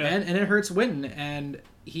 Yeah. And it hurts Witten, and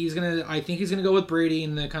I think he's gonna go with Brady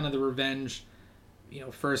in the kind of the revenge,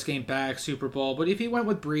 first game back Super Bowl. But if he went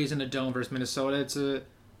with Breeze in a dome versus Minnesota,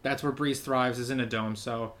 that's where Breeze thrives, is in a dome.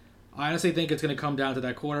 So I honestly think it's gonna come down to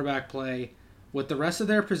that quarterback play, with the rest of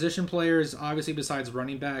their position players, obviously besides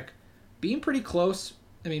running back, being pretty close.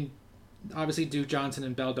 I mean, obviously Duke Johnson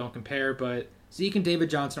and Bell don't compare, but Zeke and David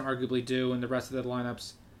Johnson arguably do, and the rest of the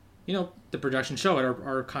lineups, the projections show it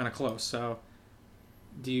are kind of close. So.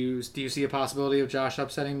 Do you see a possibility of Josh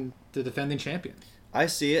upsetting the defending champion? I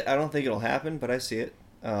see it. I don't think it'll happen, but I see it.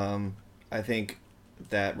 I think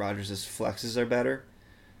that Rodgers' flexes are better.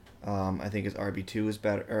 I think his RB2 is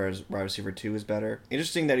better, or his wide receiver 2 is better.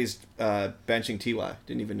 Interesting that he's benching T.Y.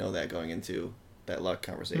 Didn't even know that going into that luck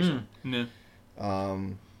conversation.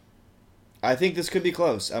 I think this could be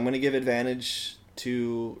close. I'm going to give advantage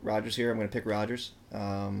to Rodgers here. I'm going to pick Rodgers,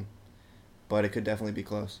 but it could definitely be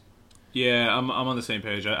close. Yeah, I'm on the same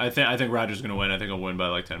page. I think Rodgers is going to win. I think he'll win by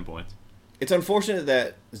like 10 points. It's unfortunate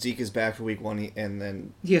that Zeke is back for week 1 and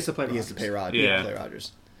then he has to play. He has to pay Rodgers. Yeah. Play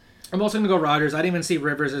Rodgers. I'm also going to go Rodgers. I didn't even see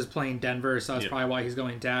Rivers as playing Denver, so that's probably why he's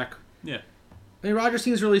going Dak. Yeah. I mean, Rodgers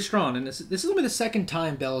seems really strong, and this is only the second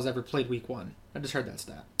time Bell has ever played week 1. I just heard that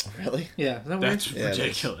stat. Really? Yeah, is that That's weird?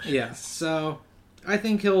 ridiculous. Yeah, so I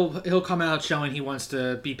think he'll come out showing he wants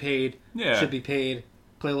to be paid. Yeah. Should be paid.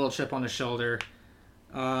 Play a little chip on his shoulder.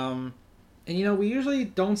 And, we usually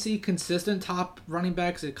don't see consistent top running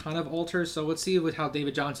backs. It kind of alters. So let's see with how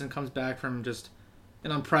David Johnson comes back from just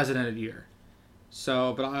an unprecedented year.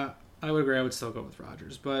 So, but I would agree. I would still go with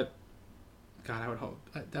Rodgers. But, God, I would hope.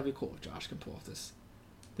 That'd be cool if Josh can pull off this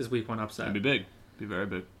week 1 upset. It'd be big. Be very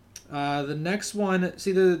big. The next one,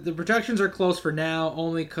 see, the projections are close for now,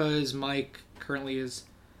 only because Mike currently is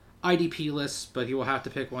IDP-less, but he will have to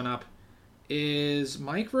pick one up, is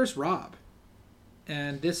Mike versus Rob.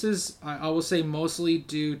 And this is, I will say, mostly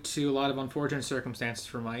due to a lot of unfortunate circumstances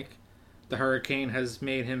for Mike. The hurricane has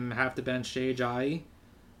made him have to bench Jay Ajayi.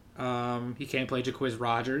 He can't play Jacquizz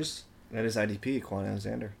Rodgers. That is IDP, Quan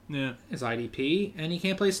Alexander. Yeah. His IDP, and he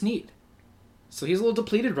can't play Snead. So he's a little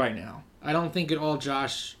depleted right now. I don't think Rob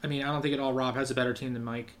has a better team than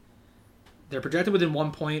Mike. They're projected within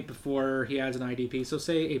 1 point before he adds an IDP, so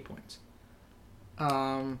say 8 points.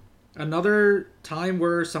 Another time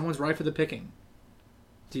where someone's right for the picking.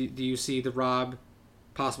 Do you see the Rob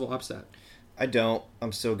possible upset? I don't.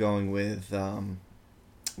 I'm still going with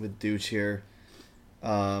Dooch here.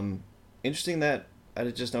 Interesting that I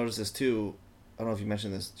just noticed this too. I don't know if you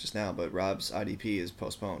mentioned this just now, but Rob's IDP is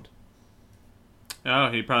postponed.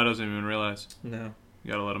 Oh, he probably doesn't even realize. No.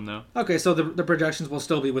 You gotta let him know. Okay, so the projections will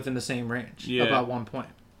still be within the same range, about 1 point.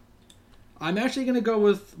 I'm actually going to go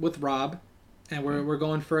with Rob, and we're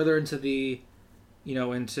going further into the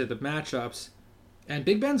matchups. And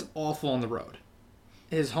Big Ben's awful on the road.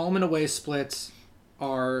 His home and away splits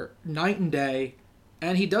are night and day,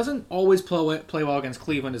 and he doesn't always play well against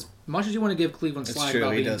Cleveland. As much as you want to give Cleveland slack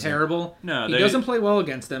about being terrible, he doesn't play well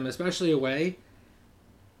against them, especially away.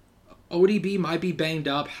 ODB might be banged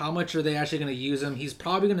up. How much are they actually going to use him? He's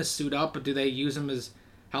probably going to suit up, but do they use him as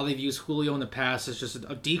how they've used Julio in the past, as just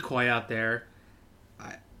a decoy out there?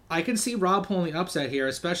 I can see Rob pulling the upset here,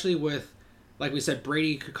 especially with, like we said,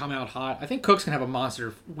 Brady could come out hot. I think Cooks can have a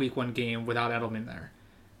monster week 1 game without Edelman there.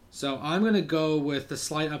 So I'm going to go with the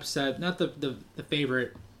slight upset, not the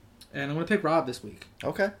favorite, and I'm going to pick Rob this week.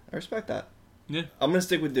 Okay, I respect that. Yeah. I'm going to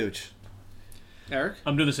stick with Dooch. Eric?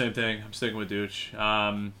 I'm doing the same thing. I'm sticking with Dooch.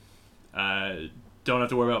 Don't have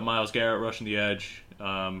to worry about Myles Garrett rushing the edge.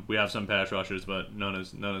 We have some pass rushers, but none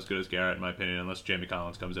as good as Garrett, in my opinion, unless Jamie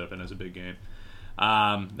Collins comes up and has a big game.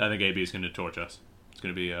 I think AB is going to torch us. It's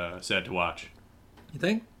going to be sad to watch. You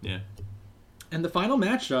think? Yeah. And the final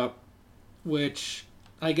matchup, which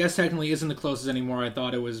I guess technically isn't the closest anymore. I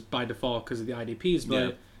thought it was by default because of the IDPs,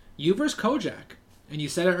 but you versus Kojak. And you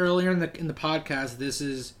said it earlier in the podcast, this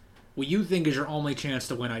is what you think is your only chance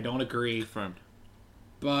to win. I don't agree. Confirmed.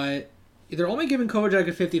 But they're only giving Kojak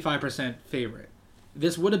a 55% favorite.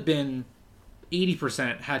 This would have been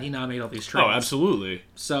 80% had he not made all these trades. Oh, absolutely.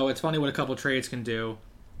 So it's funny what a couple trades can do.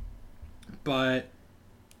 But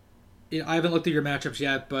I haven't looked at your matchups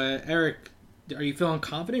yet, but Eric, are you feeling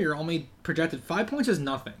confident? You're only projected 5 points is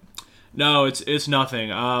nothing. No, it's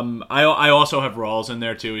nothing. I also have Rawls in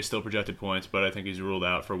there too. He's still projected points, but I think he's ruled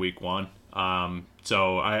out for week 1.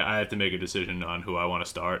 So I have to make a decision on who I want to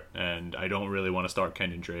start, and I don't really want to start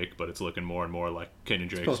Kenyon Drake, but it's looking more and more like Kenyon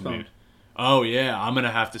Drake's postponed. Oh yeah, I'm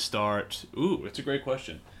gonna have to start. Ooh, it's a great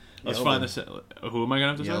question. Let's Yeldon. find this. Who am I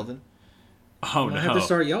gonna have to start? Yeldon. Oh no, I have to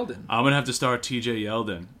start Yeldon. I'm gonna have to start T.J.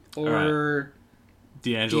 Yeldon Or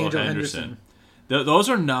D'Angelo Henderson. Those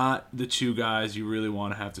are not the two guys you really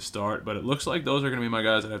want to have to start, but it looks like those are going to be my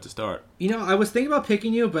guys that have to start. You know, I was thinking about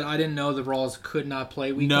picking you, but I didn't know the Rawls could not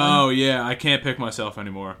play week 1. No, yeah, I can't pick myself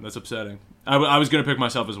anymore. That's upsetting. I was going to pick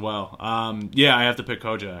myself as well. Yeah, I have to pick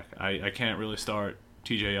Kojak. I can't really start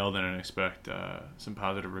TJ Yeldon and expect some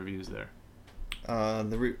positive reviews there.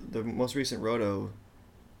 The most recent roto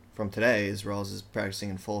from today is Rawls is practicing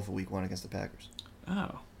in full for week 1 against the Packers.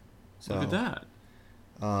 Oh, So look at that.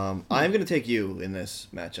 I'm going to take you in this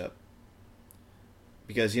matchup.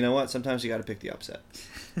 Because you know what? Sometimes you got to pick the upset.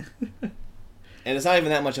 And it's not even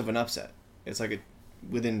that much of an upset. It's like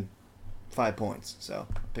within 5 points. So,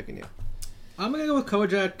 I'm picking you. I'm going to go with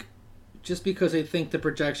Kojak just because I think the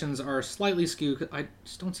projections are slightly skewed. I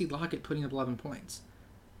just don't see Lockett putting up 11 points.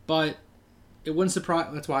 But it wouldn't surprise.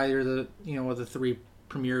 That's why you're the the 3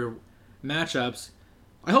 premier matchups.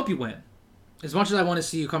 I hope you win. As much as I want to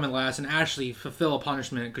see you come in last and actually fulfill a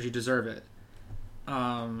punishment because you deserve it.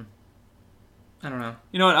 I don't know.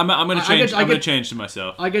 You know what? I'm going to change. I'm going to change to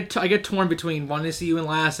myself. I get torn between wanting to see you in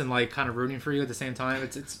last and like kind of rooting for you at the same time.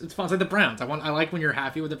 It's fun. It's like the Browns. I like when you're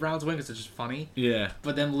happy with the Browns win because it's just funny. Yeah.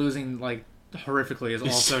 But them losing like horrifically is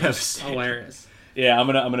also just hilarious. Yeah, I'm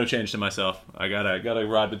gonna change to myself. I gotta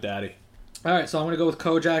ride with Daddy. All right, so I'm gonna go with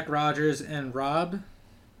Kojak, Rogers, and Rob.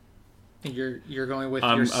 And you're going with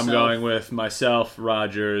yourself. I'm going with myself,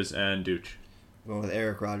 Rogers, and Dooch. I'm going with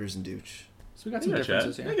Eric, Rodgers, and Dooch. So we got some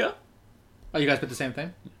differences Chad. here. There you go. Oh, you guys put the same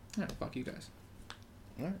thing? Yeah, fuck you guys.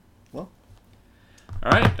 All right. Well,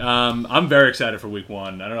 All right. I'm very excited for week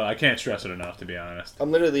 1. I don't know. I can't stress it enough, to be honest.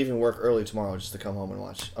 I'm literally leaving work early tomorrow just to come home and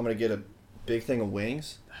watch. I'm going to get a big thing of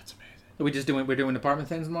wings. That's amazing. We're doing department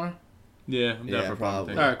things tomorrow? Yeah, I'm down Yeah, for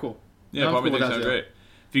probably. apartment All things. right, cool. Yeah, I'm apartment cool with things that sound too.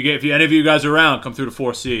 great. If any of you guys are around, come through to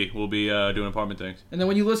 4C. We'll be doing apartment things. And then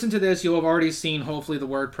when you listen to this, you'll have already seen hopefully the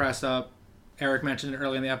WordPress up. Eric mentioned it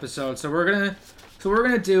early in the episode. So what we're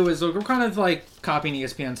gonna do is we're kind of like copying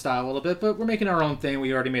ESPN style a little bit, but we're making our own thing.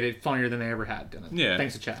 We already made it funnier than they ever had done it. Yeah.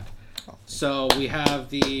 Thanks to Chad. So we have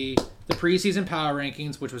the preseason power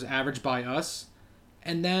rankings, which was averaged by us,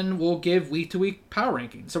 and then we'll give week to week power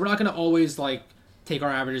rankings. So we're not gonna always like take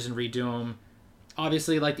our averages and redo them.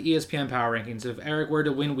 Obviously, like the ESPN power rankings, if Eric were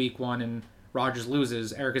to win week 1 and Rodgers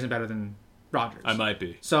loses, Eric isn't better than Rodgers. I might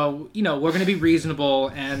be. So, we're going to be reasonable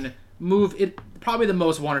and move it probably the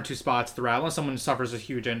most 1 or 2 spots throughout, unless someone suffers a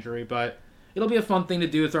huge injury. But it'll be a fun thing to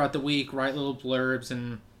do throughout the week, write little blurbs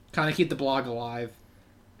and kind of keep the blog alive.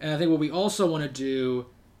 And I think what we also want to do,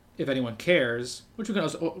 if anyone cares, which we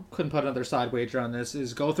couldn't put another side wager on this,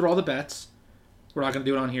 is go through all the bets. We're not going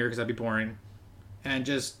to do it on here because that'd be boring. And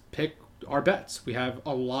just pick our bets. We have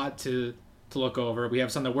a lot to look over. We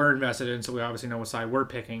have some that we're invested in, so we obviously know what side we're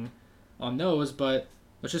picking on those, but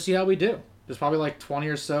let's just see how we do. There's probably like 20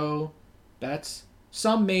 or so bets.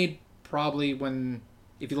 Some made probably when,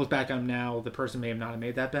 if you look back on them now, the person may have not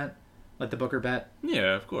made that bet, like the Booker bet.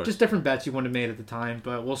 Yeah, of course. Just different bets you wouldn't have made at the time,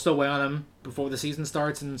 but we'll still weigh on them before the season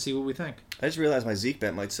starts and see what we think. I just realized my Zeke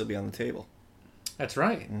bet might still be on the table. That's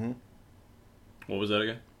right. Mm-hmm. What was that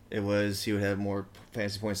again? It was he would have more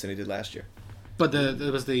fantasy points than he did last year. But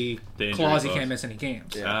there was the injury clause he clause. can't miss any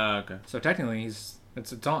games. Yeah. Ah, okay. So technically it's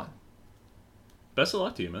on. Best of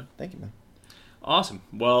luck to you, man. Thank you, man. Awesome.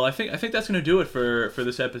 Well, I think that's going to do it for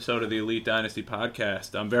this episode of the Elite Dynasty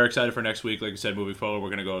podcast. I'm very excited for next week. Like I said, moving forward, we're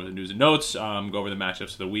going to go over the news and notes, go over the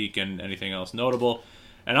matchups of the week and anything else notable.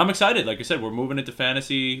 And I'm excited. Like I said, we're moving into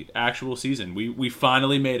fantasy actual season. We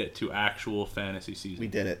finally made it to actual fantasy season. We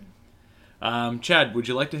did it. Chad, would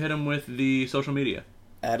you like to hit him with the social media?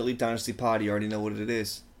 At Elite Dynasty Pod, you already know what it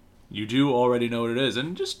is. You do already know what it is,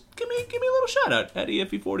 and just give me a little shout out at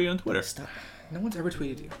EFE40 on Twitter. Stop. No one's ever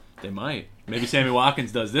tweeted you. They might. Maybe Sammy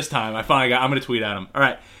Watkins does this time. I'm going to tweet at him. All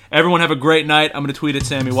right. Everyone have a great night. I'm going to tweet at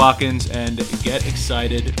Sammy Watkins, and get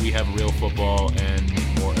excited. We have real football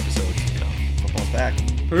and more episodes to come. Football's back.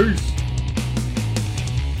 Peace.